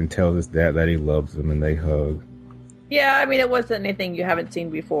himself and tells his dad that he loves him, and they hug. Yeah, I mean, it wasn't anything you haven't seen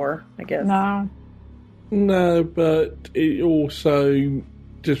before, I guess. No, but it also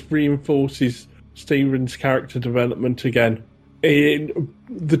just reinforces Stephen's character development again.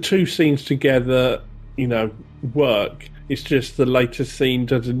 The two scenes together, work. It's just the later scene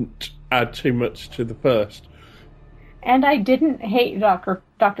doesn't add too much to the first. And I didn't hate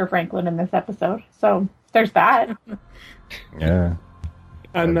Dr. Franklin in this episode, so there's that. Yeah.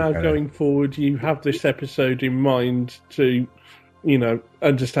 And now going forward, you have this episode in mind to,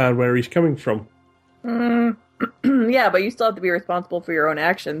 understand where he's coming from. Yeah, but you still have to be responsible for your own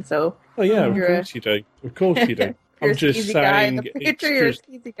actions, so... Oh yeah, of You're course you do. Of course you do. You're I'm just a skeezy guy in saying. the future, you're a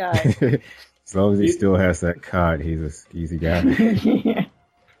skeezy guy. As long as he still has that cot, he's a skeezy guy. Yeah.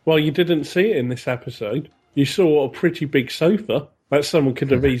 Well, you didn't see it in this episode. You saw a pretty big sofa that someone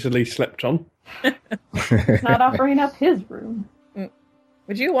could have easily slept on. Not offering up his room.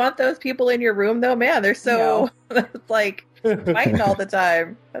 Would you want those people in your room, though? Man, they're so... It's like, fighting all the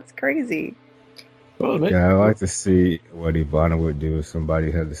time. That's crazy. Well, Yeah, I'd like to see what Ivana would do if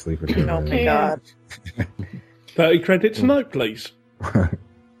somebody had to sleep in her Oh room. my god. 30 credits note, please.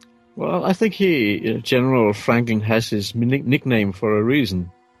 well, I think General Franklin has his nickname for a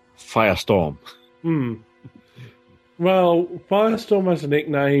reason. Firestorm. Well, Firestorm has a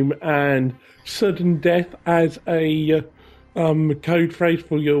nickname, and Sudden Death as a code phrase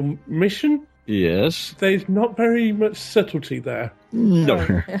for your mission. Yes. There's not very much subtlety there.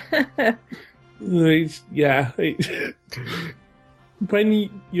 No.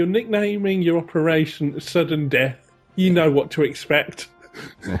 When you're nicknaming your operation Sudden Death, you know what to expect.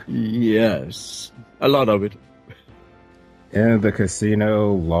 Yes. A lot of it. In the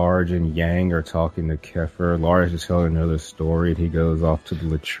casino, Large and Yang are talking to Kefir. Large is telling another story, and he goes off to the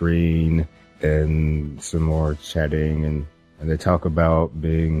latrine and some more chatting, and they talk about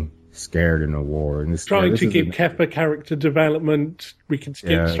being scared in a war. And Trying to give Kefir character development, we can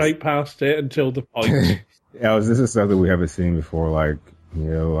skip straight past it until the fight. This is something we haven't seen before. Like,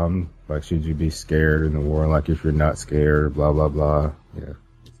 I'm like, should you be scared in the war? Like, if you're not scared, blah blah blah. Yeah.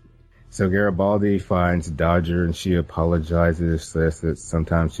 So Garibaldi finds Dodger, and she apologizes, says that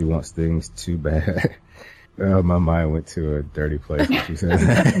sometimes she wants things too bad. My mind went to a dirty place when she said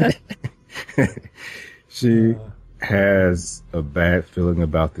that. She has a bad feeling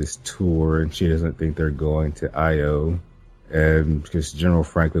about this tour, and she doesn't think they're going to Io, and because General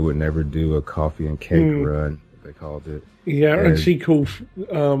Franklin would never do a coffee and cake run, they called it. Yeah, and she calls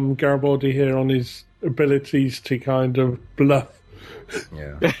Garibaldi here on his abilities to kind of bluff.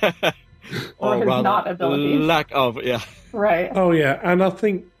 Yeah. Or his rather, not abilities. lack of, yeah. Right. Oh yeah, and I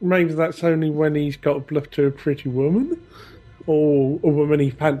think maybe that's only when he's got a bluff to a pretty woman, or a woman he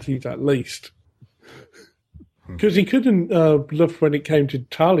fancies at least. Because he couldn't bluff when it came to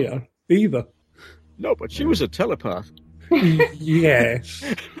Talia either. No, but she was a telepath. Yes,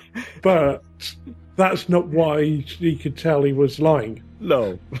 but that's not why he could tell he was lying.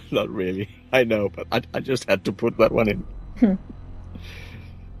 No, not really. I know, but I just had to put that one in.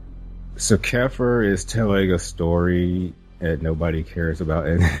 So Kefir is telling a story that nobody cares about,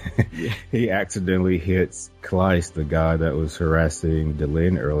 and he accidentally hits Kleist, the guy that was harassing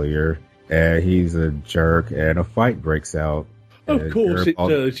Delenn earlier, and he's a jerk, and a fight breaks out. Of course it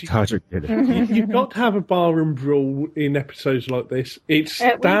does. Dodger did it. You've got to have a barroom brawl in episodes like this. It's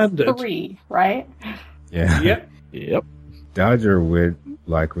At standard. least 3, right? Yeah. Yep. Dodger went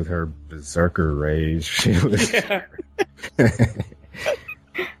like with her berserker rage. She was. Yeah.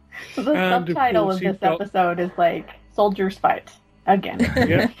 So the And of subtitle course of you've this got- episode is like "Soldiers Fight" again.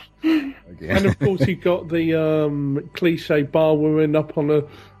 Yeah. Again. And of course you've got the cliche bar woman up on a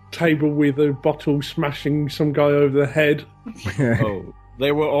table with a bottle smashing some guy over the head. Oh,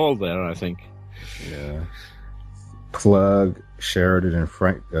 they were all there, I think. Yeah. Plug, Sheridan,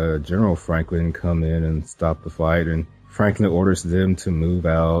 and General Franklin come in and stop the fight, and Franklin orders them to move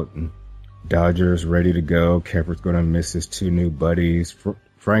out, and Dodger's ready to go. Kefir's going to miss his 2 new buddies.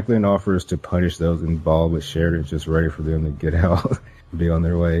 Franklin offers to punish those involved, but Sheridan's just ready for them to get out and be on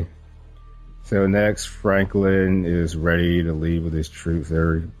their way. So next, Franklin is ready to leave with his troops.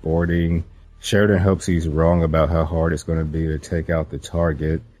 They're boarding. Sheridan hopes he's wrong about how hard it's going to be to take out the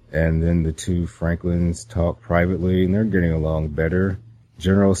target. And then the 2 Franklins talk privately, and they're getting along better.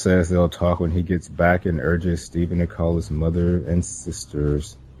 General says they'll talk when he gets back and urges Stephen to call his mother and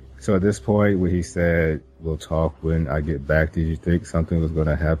sisters. So at this point, when he said, we'll talk when I get back, did you think something was going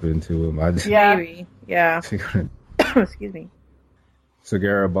to happen to him? Yeah. Maybe. Yeah. Excuse me. So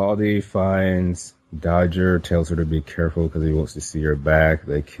Garibaldi finds Dodger, tells her to be careful because he wants to see her back.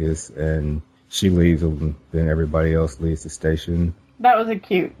 They kiss, and she leaves, and then everybody else leaves the station. That was a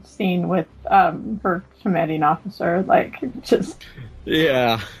cute scene with her commanding officer, like just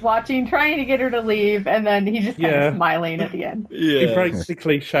Yeah. trying to get her to leave, and then he just kind Yeah. of smiling at the end. It Yeah. breaks the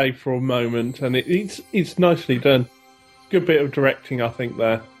cliche for a moment, and it's nicely done. Good bit of directing, I think,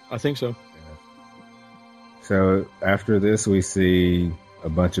 there. I think so. So after this, we see a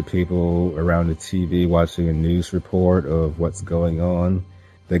bunch of people around the TV watching a news report of what's going on.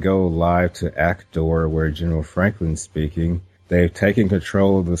 They go live to Actor, where General Franklin's speaking. They've taken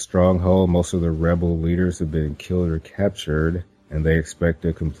control of the stronghold. Most of the rebel leaders have been killed or captured, and they expect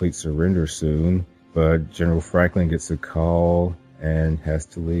a complete surrender soon. but General Franklin gets a call and has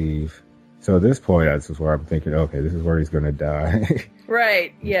to leave. So at this point, that's where I'm thinking, okay, this is where he's going to die.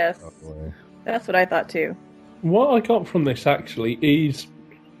 Right, yes. That's what I thought too. What I got from this, actually, is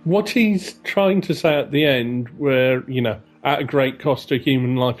what he's trying to say at the end, where, at a great cost to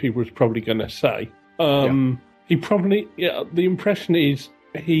human life, he was probably going to say. He probably, the impression is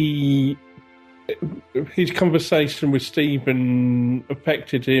his conversation with Stephen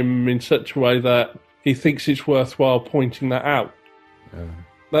affected him in such a way that he thinks it's worthwhile pointing that out.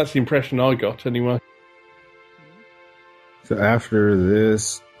 That's the impression I got, anyway. So after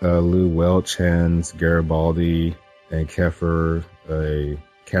this, Lou Welch hands Garibaldi and Keffer a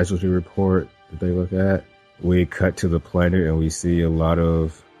casualty report that they look at. We cut to the planet and we see a lot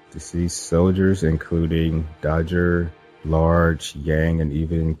of deceased soldiers, including Dodger, Large, Yang, and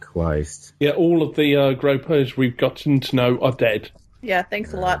even Kleist. Yeah, all of the Gropos we've gotten to know are dead. Yeah,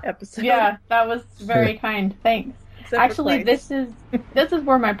 thanks a lot, episode. Yeah, that was very kind. Thanks. Actually, this is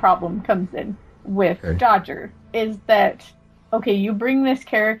where my problem comes in with Dodger, is that, okay, you bring this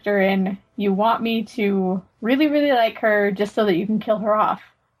character in, you want me to really, really like her just so that you can kill her off.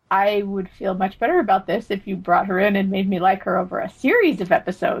 I would feel much better about this if you brought her in and made me like her over a series of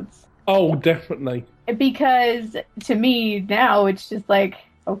episodes. Oh, definitely. Because to me, now, it's just like,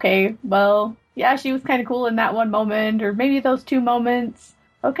 okay, well, yeah, she was kind of cool in that one moment, or maybe those two moments.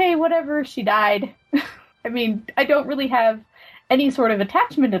 Okay, whatever, she died. I mean, I don't really have any sort of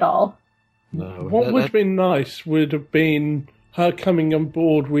attachment at all. No. What would have been nice would have been her coming on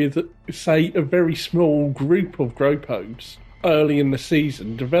board with, say, a very small group of Gropos early in the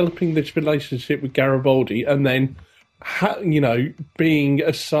season, developing this relationship with Garibaldi, and then, being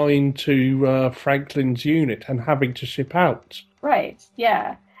assigned to Franklin's unit and having to ship out. Right,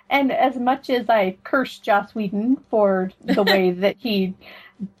 yeah. And as much as I curse Joss Whedon for the way that he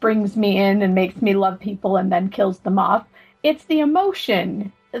brings me in and makes me love people and then kills them off, it's the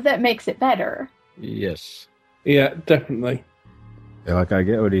emotion that makes it better. Yes. Yeah, definitely. Yeah, like, I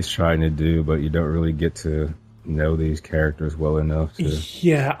get what he's trying to do, but you don't really get to know these characters well enough to...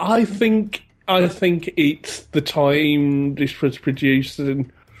 Yeah, I think it's the time this was produced,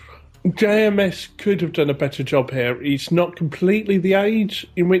 and JMS could have done a better job here. It's not completely the age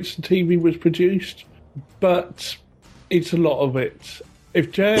in which the TV was produced, but it's a lot of it.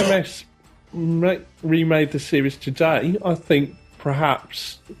 If JMS remade the series today, I think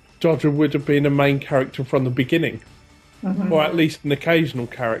perhaps Dodger would have been a main character from the beginning, or at least an occasional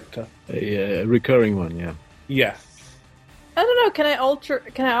character. A recurring one, yeah. Yeah. I don't know. Can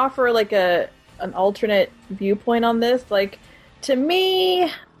I offer like an alternate viewpoint on this? Like, to me,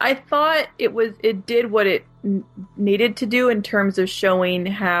 I thought it did what it needed to do in terms of showing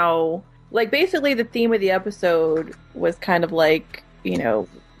how, like, basically the theme of the episode was kind of like,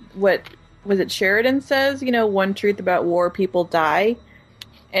 what was it Sheridan says, one truth about war, people die.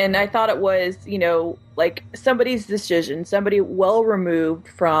 And I thought it was, like somebody's decision, somebody well removed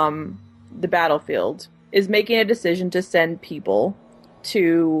from the battlefield is making a decision to send people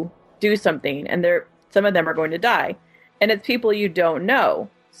to do something, and some of them are going to die. And it's people you don't know.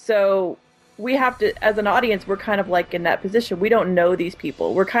 So we have to, as an audience, we're kind of like in that position. We don't know these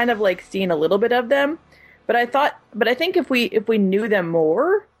people. We're kind of like seeing a little bit of them. But I think if we knew them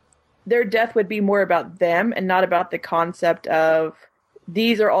more, their death would be more about them and not about the concept of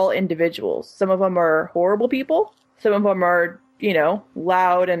these are all individuals. Some of them are horrible people. Some of them are,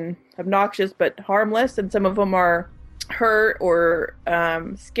 loud and obnoxious but harmless, and some of them are hurt or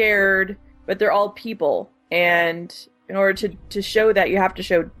scared, but they're all people. And in order to show that, you have to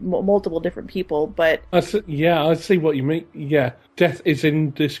show multiple different people. But I see what you mean. Yeah, death is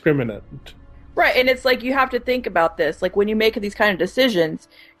indiscriminate. Right, and it's like you have to think about this. Like when you make these kind of decisions,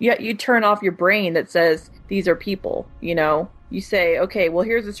 you turn off your brain that says these are people. You say, okay, well,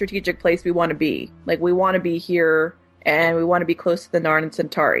 here's the strategic place we want to be. Like we want to be here, and we want to be close to the Narn and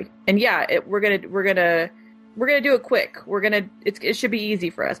Centauri. And yeah, we're gonna do it quick. It should be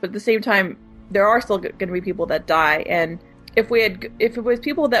easy for us. But at the same time, there are still going to be people that die. And if it was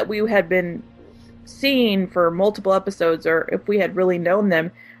people that we had been seeing for multiple episodes, or if we had really known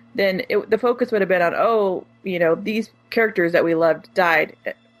them, then the focus would have been on, these characters that we loved died,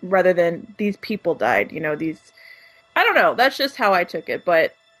 rather than these people died. I don't know. That's just how I took it.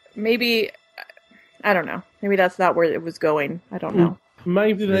 But maybe, I don't know. Maybe that's not where it was going. I don't know.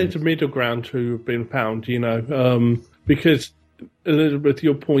 Maybe there's a middle ground to have been found, because Elizabeth,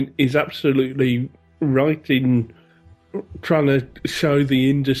 your point is absolutely right in trying to show the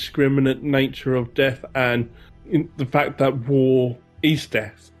indiscriminate nature of death and the fact that war is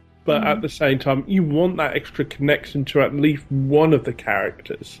death. But at the same time, you want that extra connection to at least one of the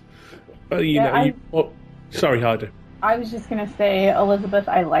characters. Sorry, Heidi. I was just going to say, Elizabeth,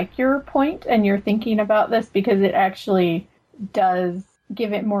 I like your point and your thinking about this because it actually does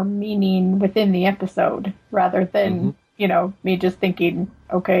give it more meaning within the episode rather than, me just thinking,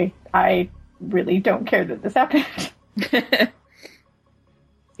 okay, I really don't care that this happened.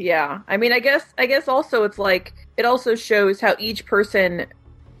 Yeah. I mean, I guess also it's like, it also shows how each person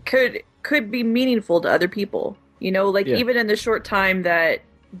could be meaningful to other people. Even in the short time that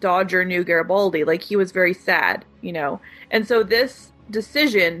Dodger knew Garibaldi, he was very sad, And so this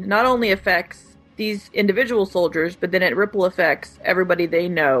decision not only affects these individual soldiers, but then it ripple affects everybody they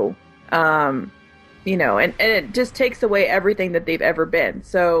know, and it just takes away everything that they've ever been.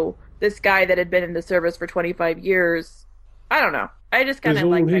 So this guy that had been in the service for 25 years, I don't know. I just kind of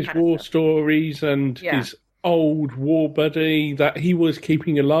like that kind of stuff. There's all his war stories and his old war buddy that he was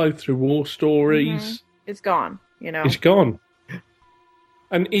keeping alive through war stories. Mm-hmm. It's gone, It's gone.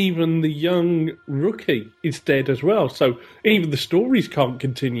 And even the young rookie is dead as well. So even the stories can't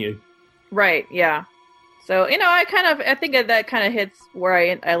continue. Right, yeah. So, I think that kind of hits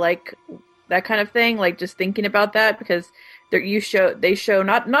where I like that kind of thing, just thinking about that, because they show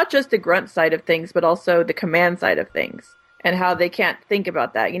not just the grunt side of things, but also the command side of things, and how they can't think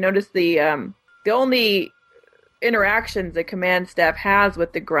about that. You notice the only interactions the command staff has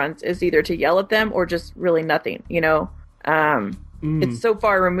with the grunts is either to yell at them or just really nothing, It's so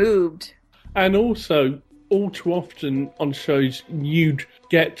far removed. And also, all too often on shows, you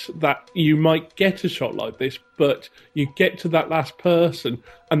might get a shot like this, but you get to that last person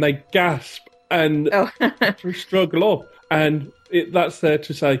and they gasp and struggle off. And that's there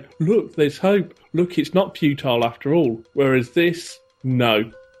to say, look, there's hope. Look, it's not futile after all. Whereas this,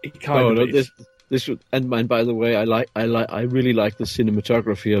 no, it kind of is. And by the way, I really like the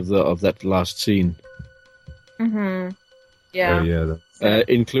cinematography of that last scene. Mm-hmm. Yeah. Oh, yeah.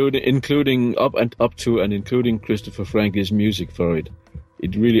 Including up to and including Christopher Frankie's music for it.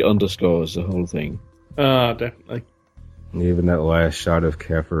 It really underscores the whole thing. Definitely. Even that last shot of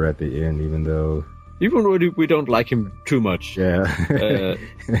Keffer at the end, even though we don't like him too much. Yeah.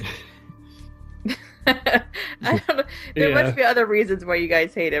 I don't know. There must be other reasons why you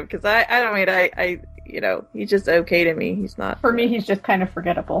guys hate him, because I he's just okay to me. He's not. For me, he's just kind of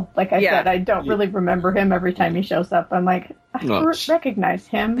forgettable. Like I said, I don't really remember him every time he shows up. I'm like, I recognize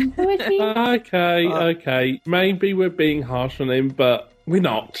him. Who is he? Okay. Maybe we're being harsh on him, but we're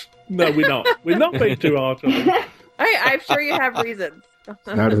not. No, we're not. We're not being too harsh on him. I'm sure you have reasons.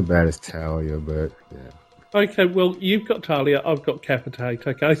 Not as bad as Talia, but yeah. Okay, well, you've got Talia, I've got Kepitate,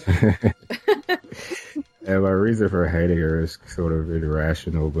 okay? Yeah, my reason for hating her is sort of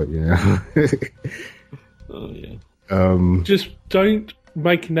irrational, but Oh, yeah. Just don't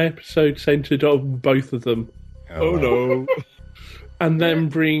make an episode centered on both of them. Oh no. And then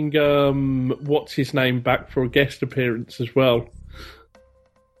bring, what's his name back for a guest appearance as well.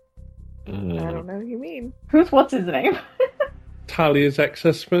 I don't know who you mean. What's his name? Talia's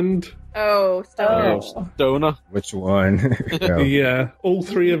ex-husband. Oh, Stoner. Which one? Yeah, all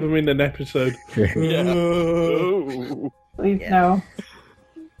three of them in an episode. Please no.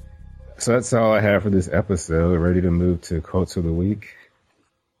 So that's all I have for this episode. Ready to move to quotes of the week?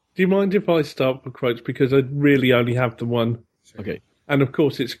 Do you mind if I start with quotes? Because I really only have the one. Okay. And of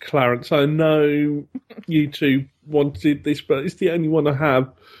course it's Clarence. I know you two wanted this, but it's the only one I have.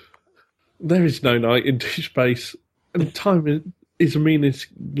 There is no night in deep space. And time is a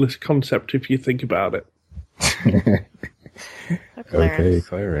meaningless concept if you think about it. Okay,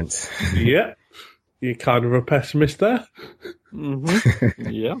 Clarence. Yeah. You're kind of a pessimist there.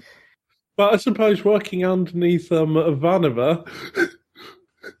 Mm-hmm. Yeah. But I suppose working underneath Ivanova,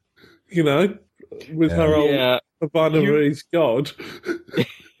 with her old Ivanova is God.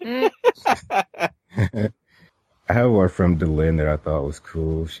 I have one from Delin that I thought was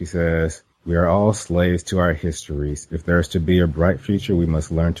cool. She says, "We are all slaves to our histories. If there is to be a bright future, we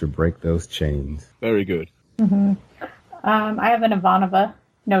must learn to break those chains." Very good. Mm-hmm. I have an Ivanova.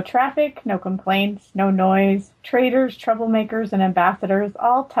 No traffic, no complaints, no noise. Traders, troublemakers, and ambassadors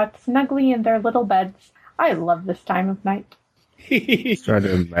all tucked snugly in their little beds. I love this time of night. Just trying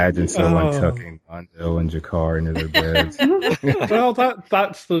to imagine someone tucking Mondo and Jakar into their beds. Well,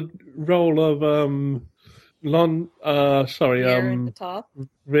 that's the role of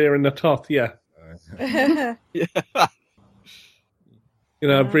Veer and the Toth, yeah.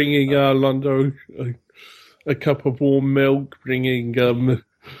 Bringing Londo a cup of warm milk, bringing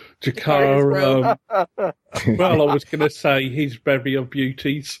Jakar. Well, I was going to say his bevy of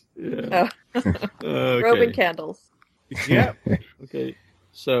beauties. Yeah. Okay. Roman candles. Yeah. Okay.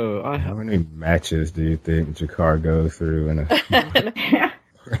 So How many matches do you think Jakar goes through in a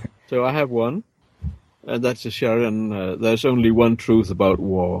So I have one, and that's a Sharon. There's only one truth about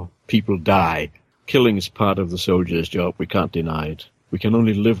war. People die. Killing is part of the soldier's job. We can't deny it. We can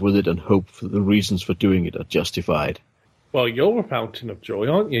only live with it and hope for the reasons for doing it are justified. Well, you're a fountain of joy,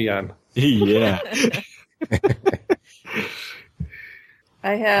 aren't you, Jan? Yeah.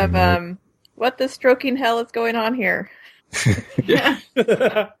 I have, what the stroking hell is going on here?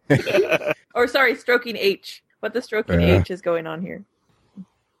 Or sorry, stroking H. What the stroking H is going on here?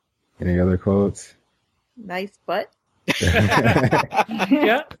 Any other quotes? Nice butt.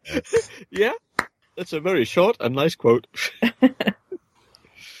 Yeah. Yeah. That's a very short and nice quote.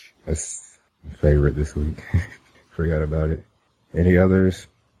 That's my favorite this week. Forgot about it. Any others?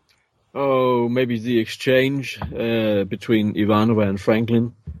 Oh, maybe the exchange between Ivanova and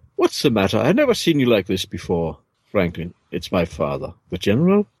Franklin. What's the matter? I've never seen you like this before. Franklin, it's my father. The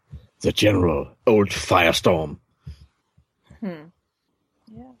general? The general. Old Firestorm.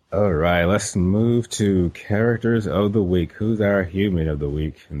 All right, let's move to characters of the week. Who's our human of the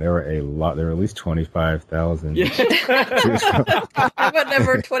week? And there were a lot. There were at least 25,000. Yeah. I'm at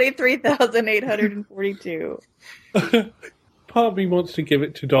number 23,842. Part of me wants to give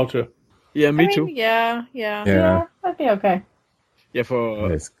it to Dodger. Yeah, me too. Yeah. Yeah. That'd be okay. Yeah,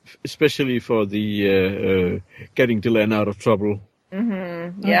 for Yes. especially for the getting Delenn out of trouble.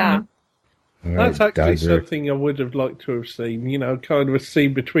 Mm-hmm. Yeah. All right, That's actually Dodger. something I would have liked to have seen, kind of a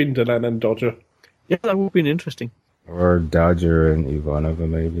scene between Delenn and Dodger. Yeah, that would have been interesting. Or Dodger and Ivanova,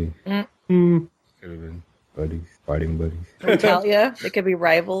 maybe. Mm. Could have been buddies, fighting buddies. Natalia, they could be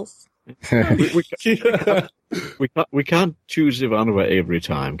rivals. We can't choose Ivanova every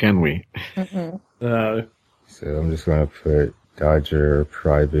time, can we? Mm-mm. No. So I'm just going to put Dodger,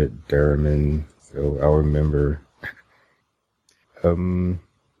 Private, Derriman, so I'll remember.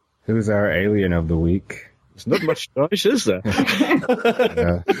 Who's our alien of the week? There's not much choice, is there?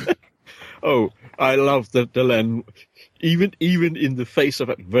 Yeah. Oh, I love that Delenn, even in the face of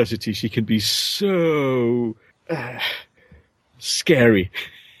adversity, she can be so scary.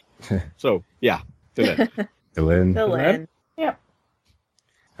 So, yeah, Delenn. Dylan. Dylan.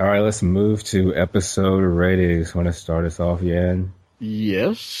 All right, let's move to episode ratings. Want to start us off, Yan?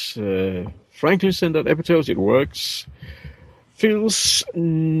 Yes, Franklin sent out episodes. It works. Feels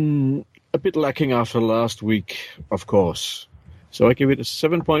a bit lacking after last week, of course. So I give it a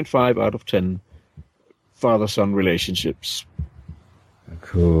 7.5 out of 10 father-son relationships.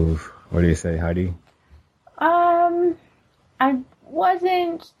 Cool. What do you say, Heidi? I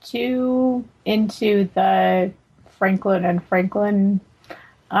wasn't too into the Franklin and Franklin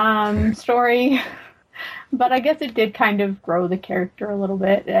story, but I guess it did kind of grow the character a little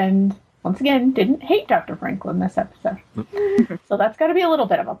bit, and once again, didn't hate Dr. Franklin this episode. So that's got to be a little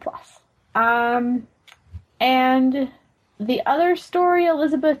bit of a plus. And the other story,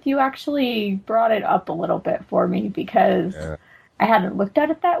 Elizabeth, you actually brought it up a little bit for me because I hadn't looked at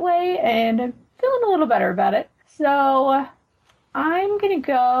it that way, and I'm feeling a little better about it. So I'm going to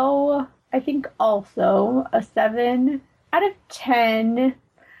go, I think, also a 7 out of 10.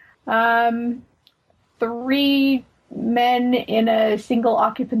 3 men in a single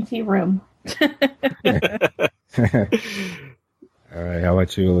occupancy room. All right, how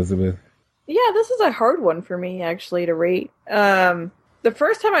about you, Elizabeth? Yeah, this is a hard one for me actually to rate. The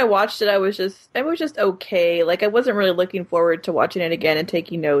first time I watched it, it was just okay. Like I wasn't really looking forward to watching it again and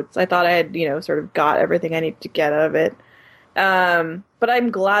taking notes. I thought I had, sort of got everything I needed to get out of it. But I'm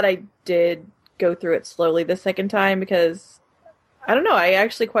glad I did go through it slowly the second time because I don't know, I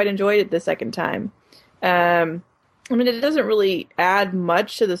actually quite enjoyed it the second time. I mean, it doesn't really add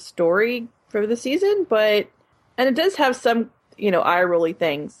much to the story for the season, and it does have some, eye-rolly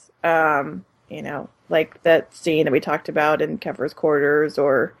things. Like that scene that we talked about in Kefir's quarters,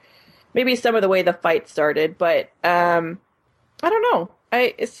 or maybe some of the way the fight started. But I don't know.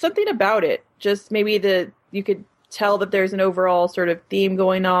 It's something about it. Just maybe you could tell that there's an overall sort of theme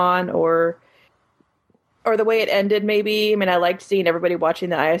going on, or the way it ended. Maybe. I mean, I liked seeing everybody watching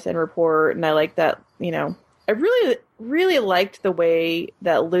the ISN report, and I liked that. I really, really liked the way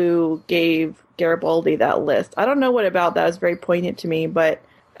that Lou gave Garibaldi that list. I don't know what about that was very poignant to me, but.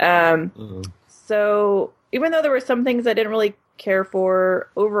 So even though there were some things I didn't really care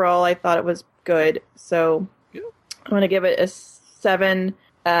for, overall I thought it was good. So I'm going to give it a 7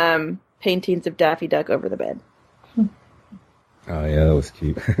 paintings of Daffy Duck over the bed. Oh yeah, that was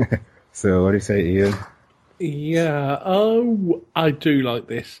cute. So what do you say, Ian? Yeah, I do like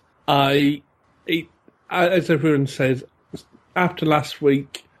this. As everyone says, after last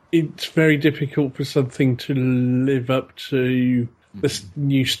week, it's very difficult for something to live up to the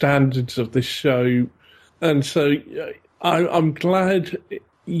new standards of this show, and so I'm glad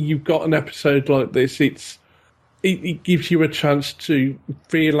you've got an episode like this, it gives you a chance to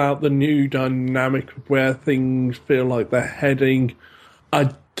feel out the new dynamic of where things feel like they're heading.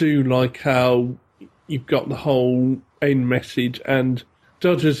 I do like how you've got the whole end message, and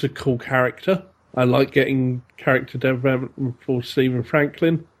Dodger's a cool character. I like getting character development for Stephen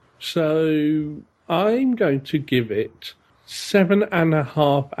Franklin. So I'm going to give it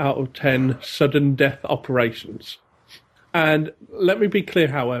 7.5 out of 10 sudden death operations. And let me be clear,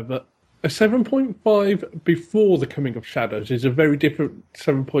 however, a 7.5 before the Coming of Shadows is a very different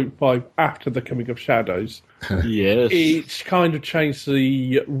 7.5 after the Coming of Shadows. Yes. It's kind of changed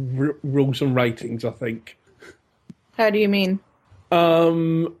the rules and ratings, I think. How do you mean?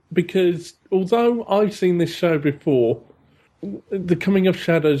 Because although I've seen this show before, the Coming of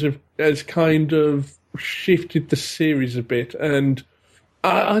Shadows has kind of shifted the series a bit, and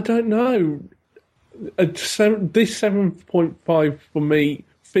I don't know. This 7.5 for me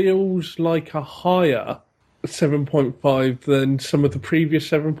feels like a higher 7.5 than some of the previous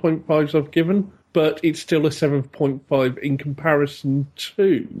 7.5s I've given, but it's still a 7.5 in comparison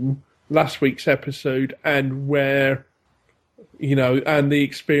to last week's episode and where, and the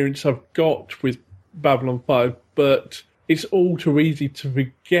experience I've got with Babylon 5, but it's all too easy to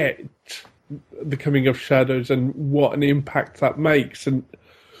forget the Coming of Shadows and what an impact that makes. And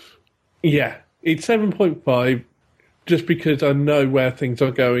yeah, it's 7.5 just because I know where things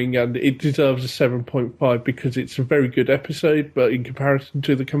are going, and it deserves a 7.5 because it's a very good episode, but in comparison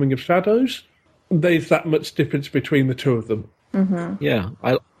to the Coming of Shadows, there's that much difference between the two of them. Mm-hmm. Yeah,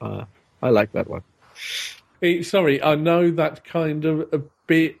 I like that one. Sorry, I know that's kind of a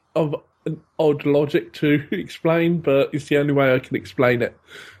bit of an odd logic to explain, but it's the only way I can explain it.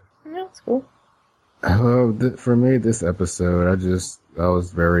 Yeah, that's cool. For me, this episode, I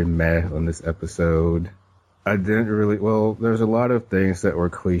was very meh on this episode. I didn't really, there's a lot of things that were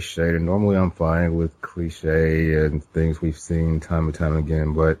cliched, and normally I'm fine with cliche and things we've seen time and time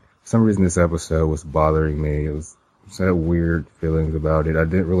again, but for some reason this episode was bothering me. It had weird feelings about it. I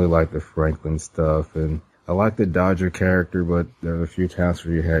didn't really like the Franklin stuff, and I like the Dodger character, but there were a few times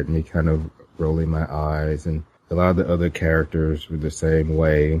where you had me kind of rolling my eyes, and a lot of the other characters were the same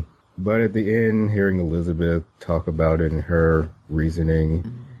way. But at the end, hearing Elizabeth talk about it and her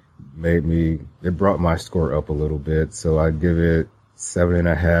reasoning it brought my score up a little bit. So I'd give it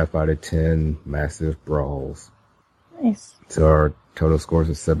 7.5 out of 10 massive brawls. Nice. So our total scores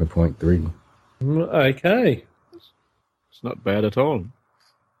is 7.3. Okay. It's not bad at all.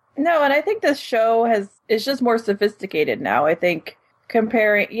 No, and I think this show is just more sophisticated now. I think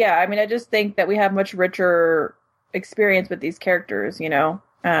I just think that we have much richer experience with these characters,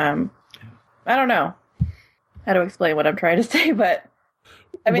 I don't know how to explain what I'm trying to say, but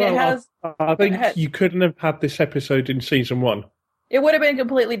I think you couldn't have had this episode in season 1. It would have been a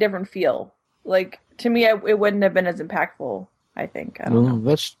completely different feel. Like, to me, it wouldn't have been as impactful, I think. I don't know.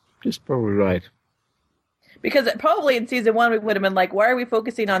 That's probably right. Because probably in season 1, we would have been like, why are we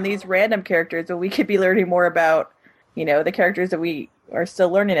focusing on these random characters when we could be learning more about, the characters that we are still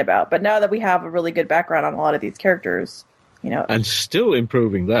learning about. But now that we have a really good background on a lot of these characters, And still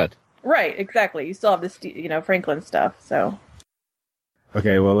improving that. Right, exactly. You still have this, Franklin stuff, so.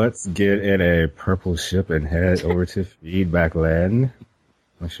 Okay, well, let's get in a purple ship and head over to Feedback Land.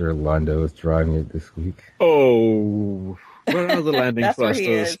 I'm sure Londo is driving it this week. Oh, where are the landing That's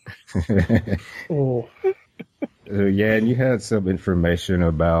thrusters? Oh. Yeah, and you had some information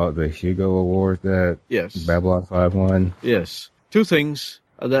about the Hugo Award that Babylon 5 won. Yes. Two things.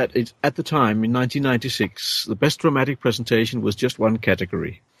 That at the time, in 1996, the best dramatic presentation was just one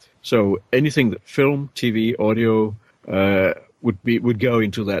category. So anything that film, TV, audio would go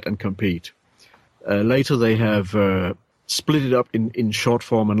into that and compete. Later they have split it up in short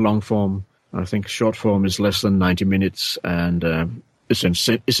form and long form. I think short form is less than 90 minutes and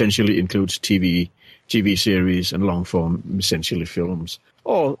essentially includes TV series, and long form essentially films.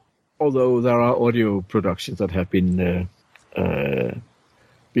 Although there are audio productions that have been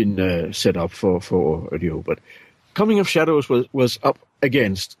set up for audio. But Coming of Shadows was up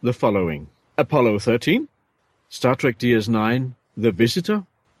against the following: Apollo 13, Star Trek DS9, The Visitor.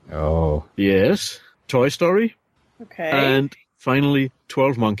 Oh. Yes. Toy Story. Okay. And finally,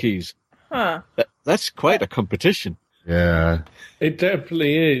 12 Monkeys. Huh. That's quite a competition. Yeah. It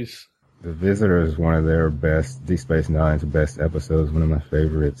definitely is. The Visitor is one of their best, Deep Space Nine's best episodes, one of my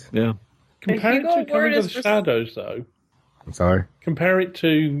favorites. Yeah. Compare it to Coming of the Shadows, though. I'm sorry? Compare it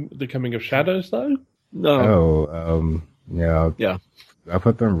to The Coming of Shadows, though? No. Yeah. Yeah. I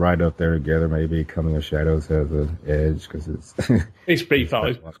put them right up there together. Maybe Coming of Shadows has an edge because it's... It's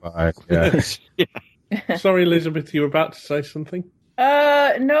B5. Yeah. Yeah. Sorry, Elizabeth, you were about to say something?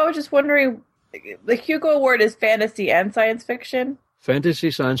 No, just wondering. The Hugo Award is fantasy and science fiction.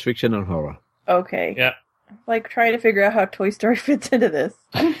 Fantasy, science fiction, and horror. Okay. Yeah. Like trying to figure out how Toy Story fits into this.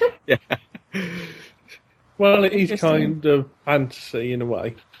 Yeah. Well, it is Interesting. kind of fantasy in a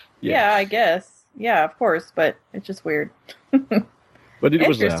way. Yeah, I guess. Yeah, of course, but it's just weird. But it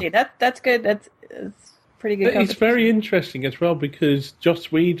was there. Interesting. That's good. It's pretty good. It's very interesting as well because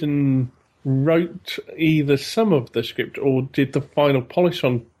Joss Whedon wrote either some of the script or did the final polish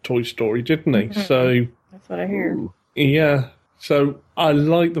on Toy Story, didn't he? Mhm. So, That's what I hear. Ooh. yeah. So I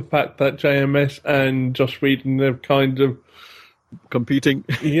like the fact that JMS and Joss Whedon have kind of, Competing.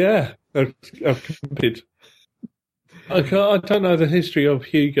 yeah, have competed. I don't know the history of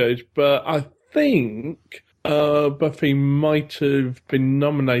Hugo's, but I think Buffy might have been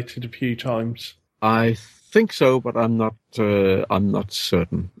nominated a few times. I think so, but I'm not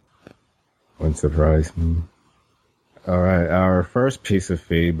certain. Wouldn't surprise me. All right, our first piece of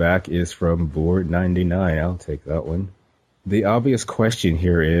feedback is from Board99. I'll take that one. The obvious question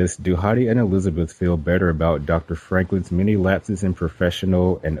here is, do Heidi and Elizabeth feel better about Dr. Franklin's many lapses in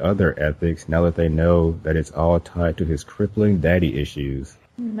professional and other ethics now that they know that it's all tied to his crippling daddy issues?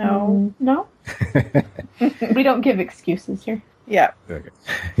 No. No? We don't give excuses here. Yeah. Okay.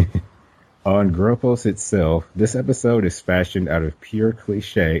 On Gropos itself, this episode is fashioned out of pure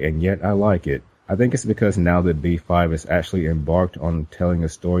cliche, and yet I like it. I think it's because now that B5 is actually embarked on telling a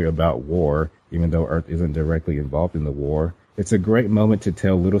story about war, even though Earth isn't directly involved in the war, it's a great moment to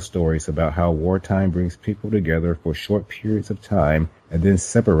tell little stories about how wartime brings people together for short periods of time and then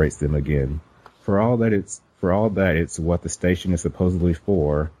separates them again. For all that it's what the station is supposedly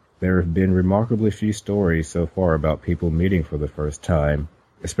for, there have been remarkably few stories so far about people meeting for the first time,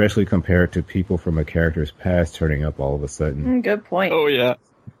 especially compared to people from a character's past turning up all of a sudden. Good point. Oh, yeah.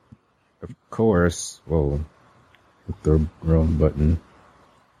 Of course, whoa, hit the wrong button.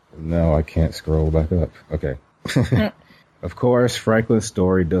 No, I can't scroll back up. Okay. Of course, Franklin's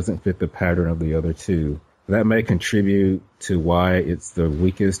story doesn't fit the pattern of the other two. That may contribute to why it's the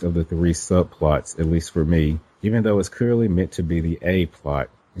weakest of the three subplots, at least for me, even though it's clearly meant to be the A plot.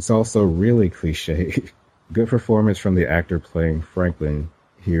 It's also really cliche. Good performance from the actor playing Franklin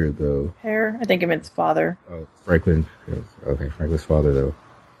here, though. Hair. I think it means father. Oh, Franklin. Okay, Franklin's father, though.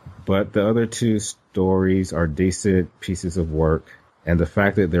 But the other two stories are decent pieces of work, and the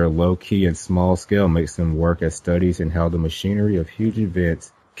fact that they're low-key and small-scale makes them work as studies in how the machinery of huge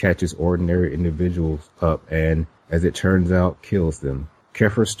events catches ordinary individuals up and, as it turns out, kills them.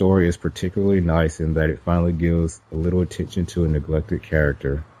 Kefir's story is particularly nice in that it finally gives a little attention to a neglected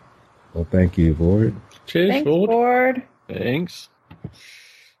character. Well, thank you, Vord. Cheers, Thanks, Ford. Ford. Thanks.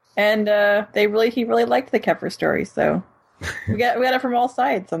 And he really liked the Kefir story, so we got it from all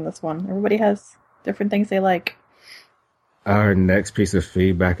sides on this one. Everybody has different things they like. Our next piece of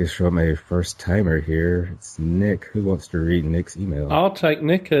feedback is from a first-timer here. It's Nick. Who wants to read Nick's email? I'll take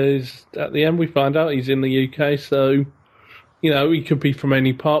Nick, as at the end we find out he's in the UK, so, you know, he could be from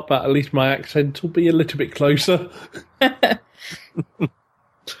any part, but at least my accent will be a little bit closer.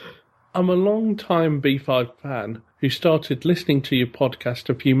 I'm a long-time B5 fan who started listening to your podcast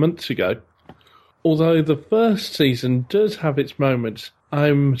a few months ago. Although the first season does have its moments,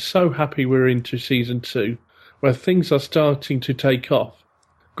 I'm so happy we're into season 2, where things are starting to take off.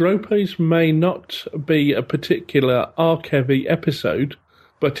 Gropos may not be a particular arc-heavy episode,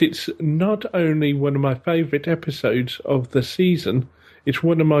 but it's not only one of my favourite episodes of the season, it's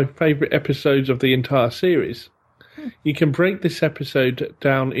one of my favourite episodes of the entire series. You can break this episode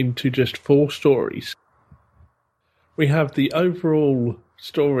down into just 4 stories. We have the overall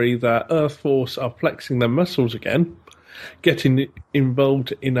story that Earth Force are flexing their muscles again, getting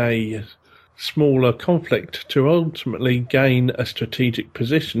involved in a smaller conflict to ultimately gain a strategic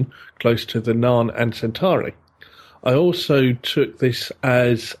position close to the Narn and Centauri. I also took this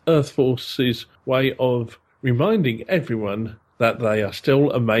as Earth Force's way of reminding everyone that they are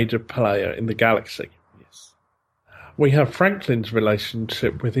still a major player in the galaxy. Yes. We have Franklin's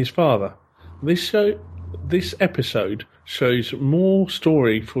relationship with his father. This episode shows more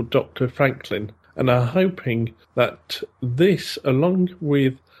story for Dr. Franklin, and I'm hoping that this, along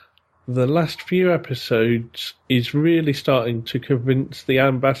with the last few episodes, is really starting to convince the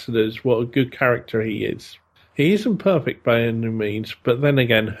ambassadors what a good character he is. He isn't perfect by any means, but then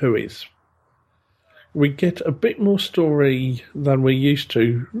again, who is? We get a bit more story than we're used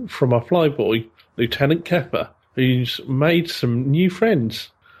to from our flyboy, Lieutenant Kefir, who's made some new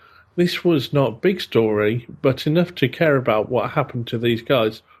friends. This was not big story, but enough to care about what happened to these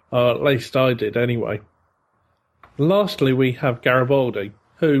guys, or at least I did anyway. Lastly, we have Garibaldi,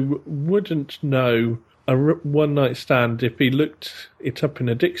 who wouldn't know a one-night stand if he looked it up in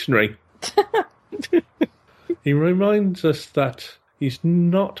a dictionary. He reminds us that he's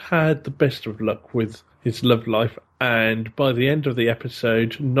not had the best of luck with his love life, and by the end of the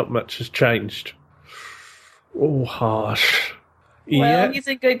episode, not much has changed. Oh, harsh. Well, he's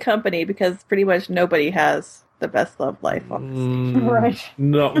in good company because pretty much nobody has the best love life on this. Right.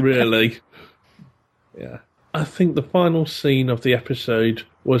 Not really. Yeah. I think the final scene of the episode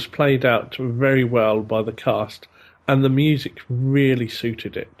was played out very well by the cast, and the music really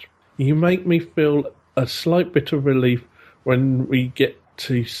suited it. You make me feel a slight bit of relief when we get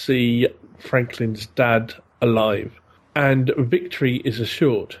to see Franklin's dad alive, and victory is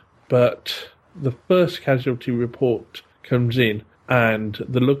assured. But the first casualty report comes in, and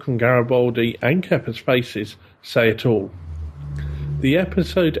the look on Garibaldi and Kepper's faces say it all. The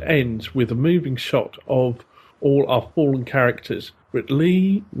episode ends with a moving shot of all our fallen characters,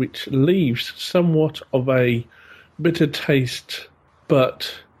 which leaves somewhat of a bitter taste.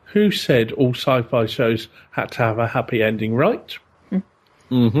 But who said all sci-fi shows had to have a happy ending, right?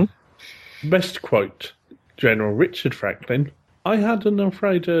 Mm-hmm. Best quote, General Richard Franklin. I had an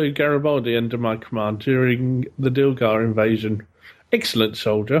Alfredo Garibaldi under my command during the Dilgar invasion. Excellent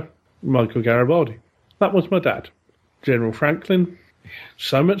soldier, Michael Garibaldi. That was my dad. General Franklin.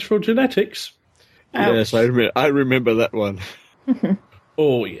 So much for genetics. Yes, I remember that one.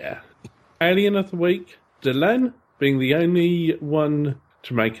 Oh, yeah. Alien of the Week, Delenn being the only one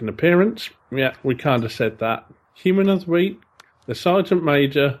to make an appearance. Yeah, we kind of said that. Human of the Week, the Sergeant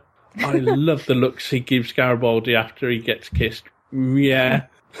Major. I love the looks he gives Garibaldi after he gets kissed. Yeah.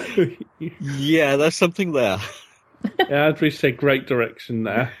 Yeah, there's something there. Yeah, as we said, great direction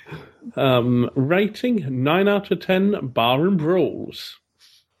there. Rating, 9 out of 10, bar and brawls.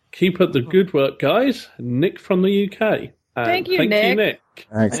 Keep up the good work, guys. Nick from the UK. Thank you, Nick.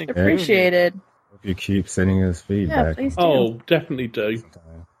 Thanks, Nick. Nick. Appreciated. Hope you keep sending us Yeah, feedback. please do. Oh, definitely do.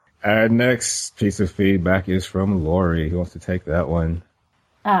 Our next piece of feedback is from Lori. Who wants to take that one?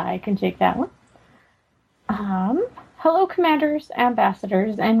 I can take that one. Hello, commanders,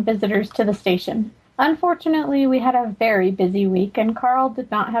 ambassadors, and visitors to the station. Unfortunately, we had a very busy week, and Carl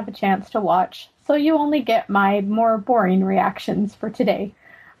did not have a chance to watch, so you only get my more boring reactions for today.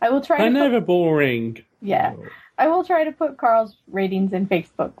 I will try They're to never boring. Yeah. I will try to put Carl's ratings in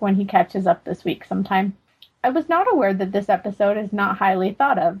Facebook when he catches up this week sometime. I was not aware that this episode is not highly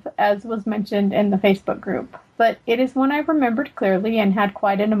thought of, as was mentioned in the Facebook group, but it is one I remembered clearly and had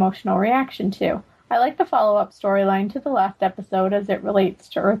quite an emotional reaction to. I like the follow-up storyline to the last episode as it relates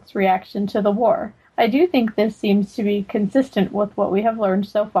to Earth's reaction to the war. I do think this seems to be consistent with what we have learned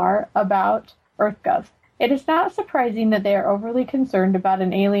so far about EarthGov. It is not surprising that they are overly concerned about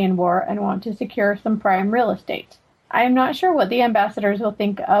an alien war and want to secure some prime real estate. I am not sure what the ambassadors will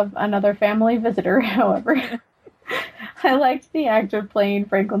think of another family visitor, however. I liked the actor playing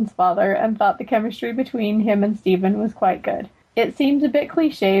Franklin's father and thought the chemistry between him and Stephen was quite good. It seems a bit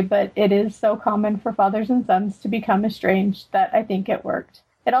cliche, but it is so common for fathers and sons to become estranged that I think it worked.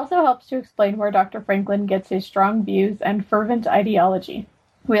 It also helps to explain where Dr. Franklin gets his strong views and fervent ideology.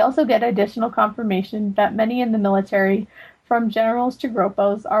 We also get additional confirmation that many in the military, from generals to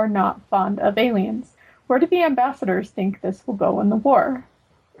gropos, are not fond of aliens. Where do the ambassadors think this will go in the war?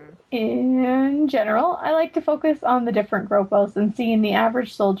 In general, I like to focus on the different gropos and seeing the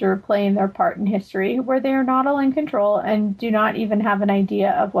average soldier playing their part in history, where they are not all in control and do not even have an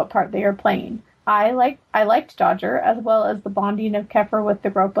idea of what part they are playing. I liked Dodger, as well as the bonding of Keffer with the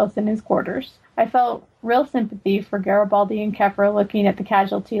gropos in his quarters. I felt real sympathy for Garibaldi and Keffer looking at the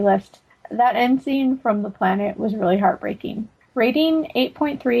casualty list. That end scene from the planet was really heartbreaking. Rating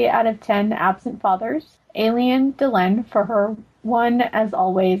 8.3 out of 10 absent fathers. Alien, Delenn, for her one, as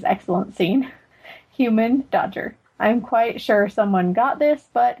always, excellent scene. Human, Dodger. I'm quite sure someone got this,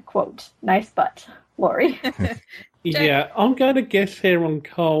 but, quote, nice butt. Lori. Yeah, I'm going to guess here on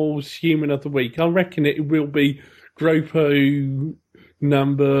Carl's Human of the Week. I reckon it will be Gropo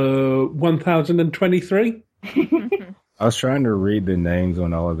number 1023. I was trying to read the names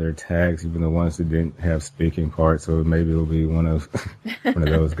on all of their tags, even the ones that didn't have speaking parts, so maybe it'll be one of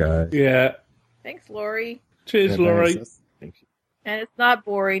those guys. Yeah. Thanks, Lori. Cheers, Laurie. Thank you. And it's not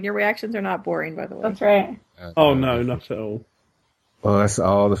boring. Your reactions are not boring, by the way. That's right. Oh, no, not at all. Well, that's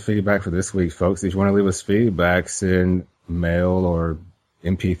all the feedback for this week, folks. If you want to leave us feedback, send mail or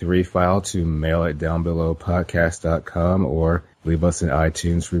MP3 file to mail@downbelowpodcast.com, or leave us an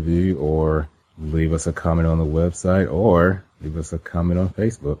iTunes review, or leave us a comment on the website, or leave us a comment on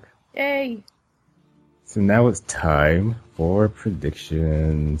Facebook. Yay! So now it's time for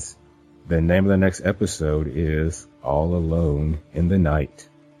predictions. The name of the next episode is All Alone in the Night.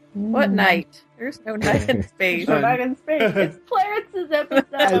 What night? There's no night in space. No night in space. It's Clarence's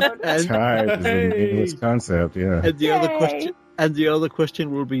episode. That's right. It's a meaningless concept, yeah. And the other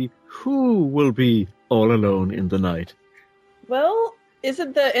question will be, who will be all alone in the night? Well,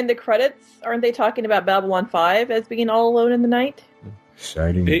 isn't in the credits, aren't they talking about Babylon 5 as being all alone in the night?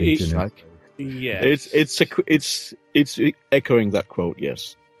 Shining beacon. Yeah. It's echoing that quote,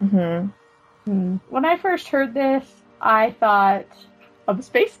 yes. Mm-hmm. When I first heard this, I thought of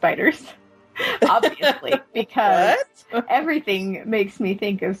space spiders. Obviously, because everything makes me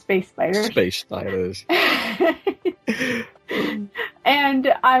think of space spiders. Space spiders.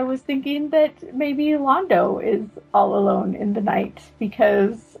 And I was thinking that maybe Londo is all alone in the night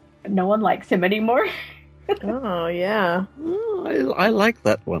because no one likes him anymore. Oh, yeah. Oh, I like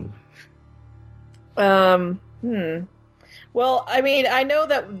that one. Well, I mean, I know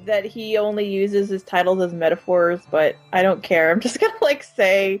that he only uses his titles as metaphors, but I don't care. I'm just gonna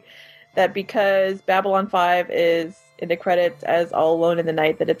say that because Babylon 5 is in the credits as all alone in the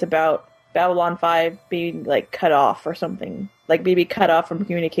night, that it's about Babylon 5 being cut off or something, maybe cut off from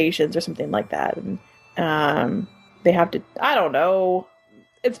communications or something like that, and they have to. I don't know.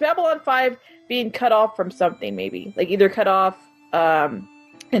 It's Babylon 5 being cut off from something, maybe either cut off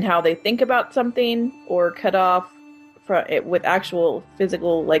in how they think about something, or cut off from it with actual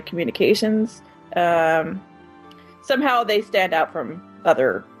physical communications. Somehow they stand out from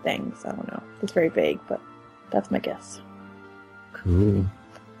other things. I don't know. It's very vague, but that's my guess. Cool.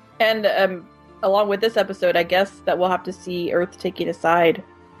 And along with this episode, I guess that we'll have to see Earth taking a side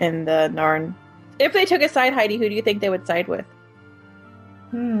in the Narn. If they took a side, Heidi, who do you think they would side with?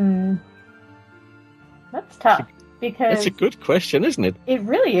 That's tough. Because that's a good question, isn't it? It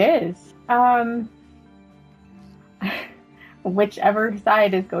really is. Whichever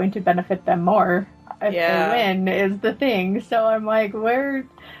side is going to benefit them more if they win is the thing. So I'm where,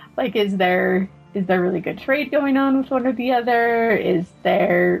 is there really good trade going on with one or the other?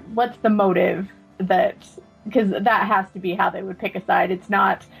 What's the motive because that has to be how they would pick a side. It's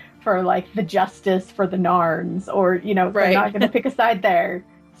not for the justice for the Narns or, they're not going to pick a side there.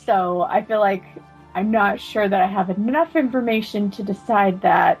 So I feel I'm not sure that I have enough information to decide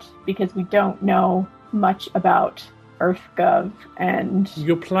that because we don't know much about EarthGov and...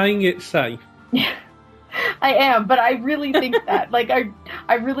 You're playing it safe. I am, but I really think that.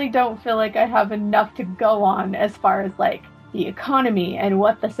 I really don't feel like I have enough to go on as far as, the economy and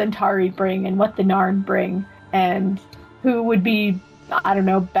what the Centauri bring and what the Narn bring and who would be, I don't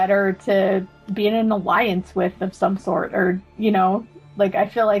know, better to be in an alliance with of some sort or, I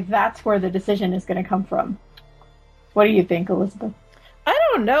feel that's where the decision is going to come from. What do you think, Elizabeth? I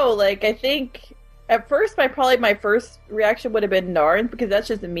don't know. I think at first, my first reaction would have been Narn because that's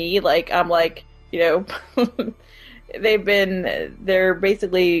just me. They're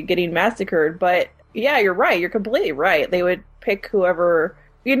basically getting massacred. But yeah, you're right. You're completely right. They would pick whoever.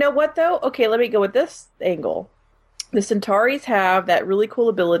 You know what though? Okay, let me go with this angle. The Centauris have that really cool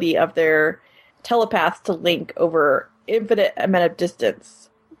ability of their telepaths to link over infinite amount of distance.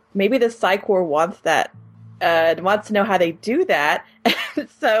 Maybe the Psi Corps wants that, wants to know how they do that.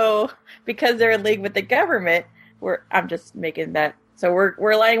 So, because they're in league with the government, I'm just making that. So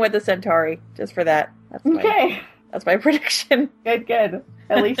we're aligning with the Centauri just for that. That's my prediction. Good.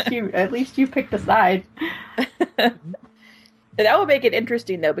 At least you picked a side. That would make it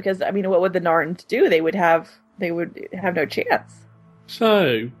interesting though, because what would the Narns do? They would have no chance.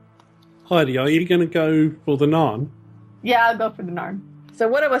 So, Heidi, are you going to go for the Narn? Yeah, I'll go for the Narn. So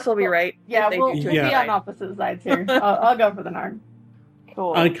one of us will be right. Yeah, we'll be on opposite sides here. I'll go for the Narn.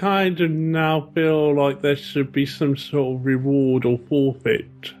 Cool. I kind of now feel like there should be some sort of reward or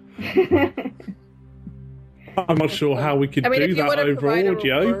forfeit. I'm not sure how we could do that over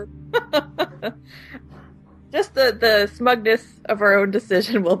audio. Just the smugness of our own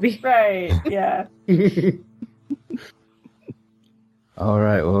decision will be right. Yeah. All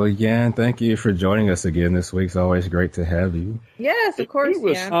right. Well, Yan, thank you for joining us again this week. It's always great to have you. Yes, of course.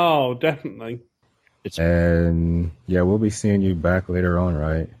 Yan. Oh, definitely. And yeah, we'll be seeing you back later on,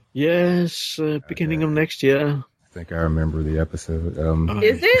 right? Yes, beginning of next year. I think I remember the episode.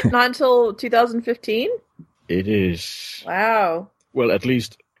 Is it not until 2015? It is. Wow. Well, at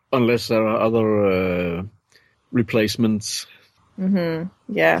least unless there are other replacements. Mm-hmm.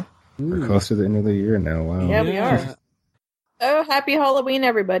 Yeah. We're close to the end of the year now. Wow. Yeah, we are. Oh, happy Halloween,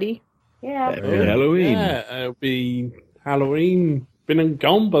 everybody. Yeah. Happy Halloween. Yeah, it'll be Halloween. Been and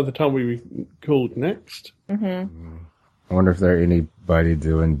gone by the time we record next. Mm-hmm. I wonder if there are anybody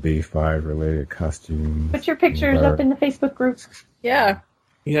doing B5 related costumes. Put your pictures up in the Facebook group. Yeah.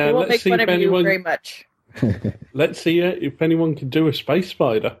 Yeah, We won't let's make see fun if of you anyone. very much. Let's see if anyone can do a space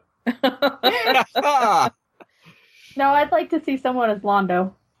spider. No, I'd like to see someone as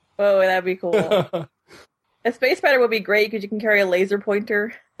Londo. Oh, that'd be cool. A space spider would be great because you can carry a laser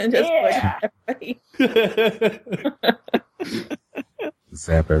pointer and just point at everybody.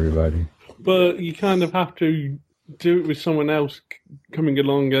 Zap everybody. But you kind of have to do it with someone else coming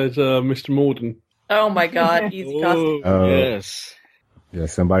along as Mr. Morden. Oh my god, he's costume. Yes. Yeah,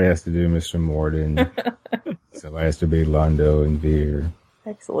 somebody has to do Mr. Morden. Somebody has to be Londo and Veer.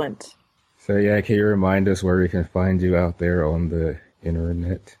 Excellent. So yeah, can you remind us where we can find you out there on the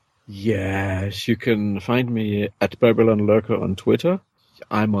internet? Yes, you can find me at Babylon Lurker on Twitter.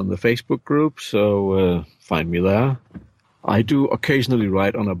 I'm on the Facebook group, so find me there. I do occasionally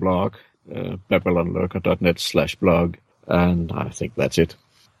write on a blog, babylonlurker.net/blog, and I think that's it.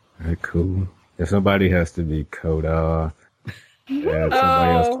 All right, cool. If somebody has to be Koda, somebody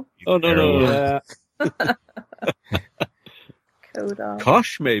else to be no. Koda.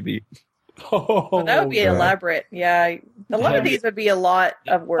 Kosh, maybe. Oh, That would be elaborate. Yeah. A lot of these would be a lot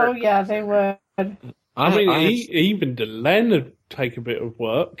of work. Oh yeah, they would. I mean, even Delenn would take a bit of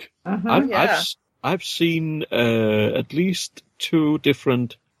work. I've seen at least 2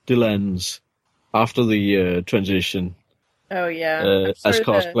 different Delens after the transition Oh yeah. as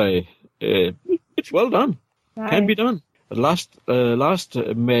cosplay. It's well done. Nice. Can be done. Last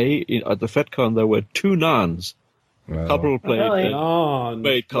May at the FedCon there were 2 Nans. Wow. Couple played Really?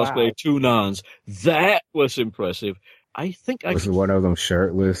 made cosplay Wow. 2 Nans. That was impressive. I think I Was could, one of them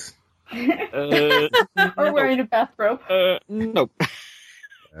shirtless? Or wearing a bathrobe. no.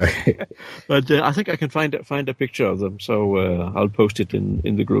 But I think I can find a picture of them, so I'll post it in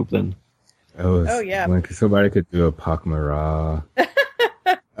the group then. Oh, yeah. Somebody could do a Pakmara.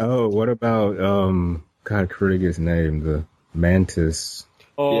 Oh, what about God, I forget his name, the Mantis.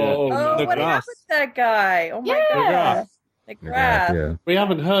 Oh, Oh, The what grass. happened to that guy? Oh my Yeah. god. The grass. Yeah. we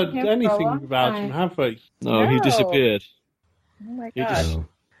haven't heard Yeah, for a anything long about time. him, have we? No, he No. disappeared. Oh my You god. just- So,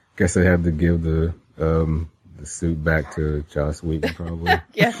 guess they had to give the suit back to Joss Whedon, probably.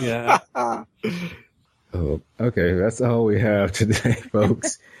 Yeah. Yeah. Oh, okay, that's all we have today,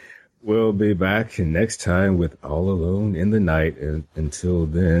 folks. We'll be back next time with All Alone in the Night. And until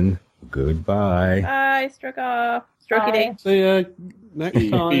then, goodbye. Bye, Strokey Day. See ya next Be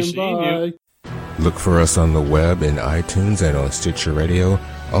time. seeing Bye. Look for us on the web in iTunes and on Stitcher Radio.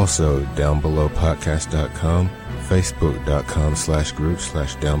 Also, downbelowpodcast.com,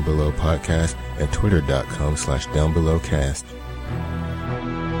 facebook.com/group/downbelowpodcast, and twitter.com/downbelowcast.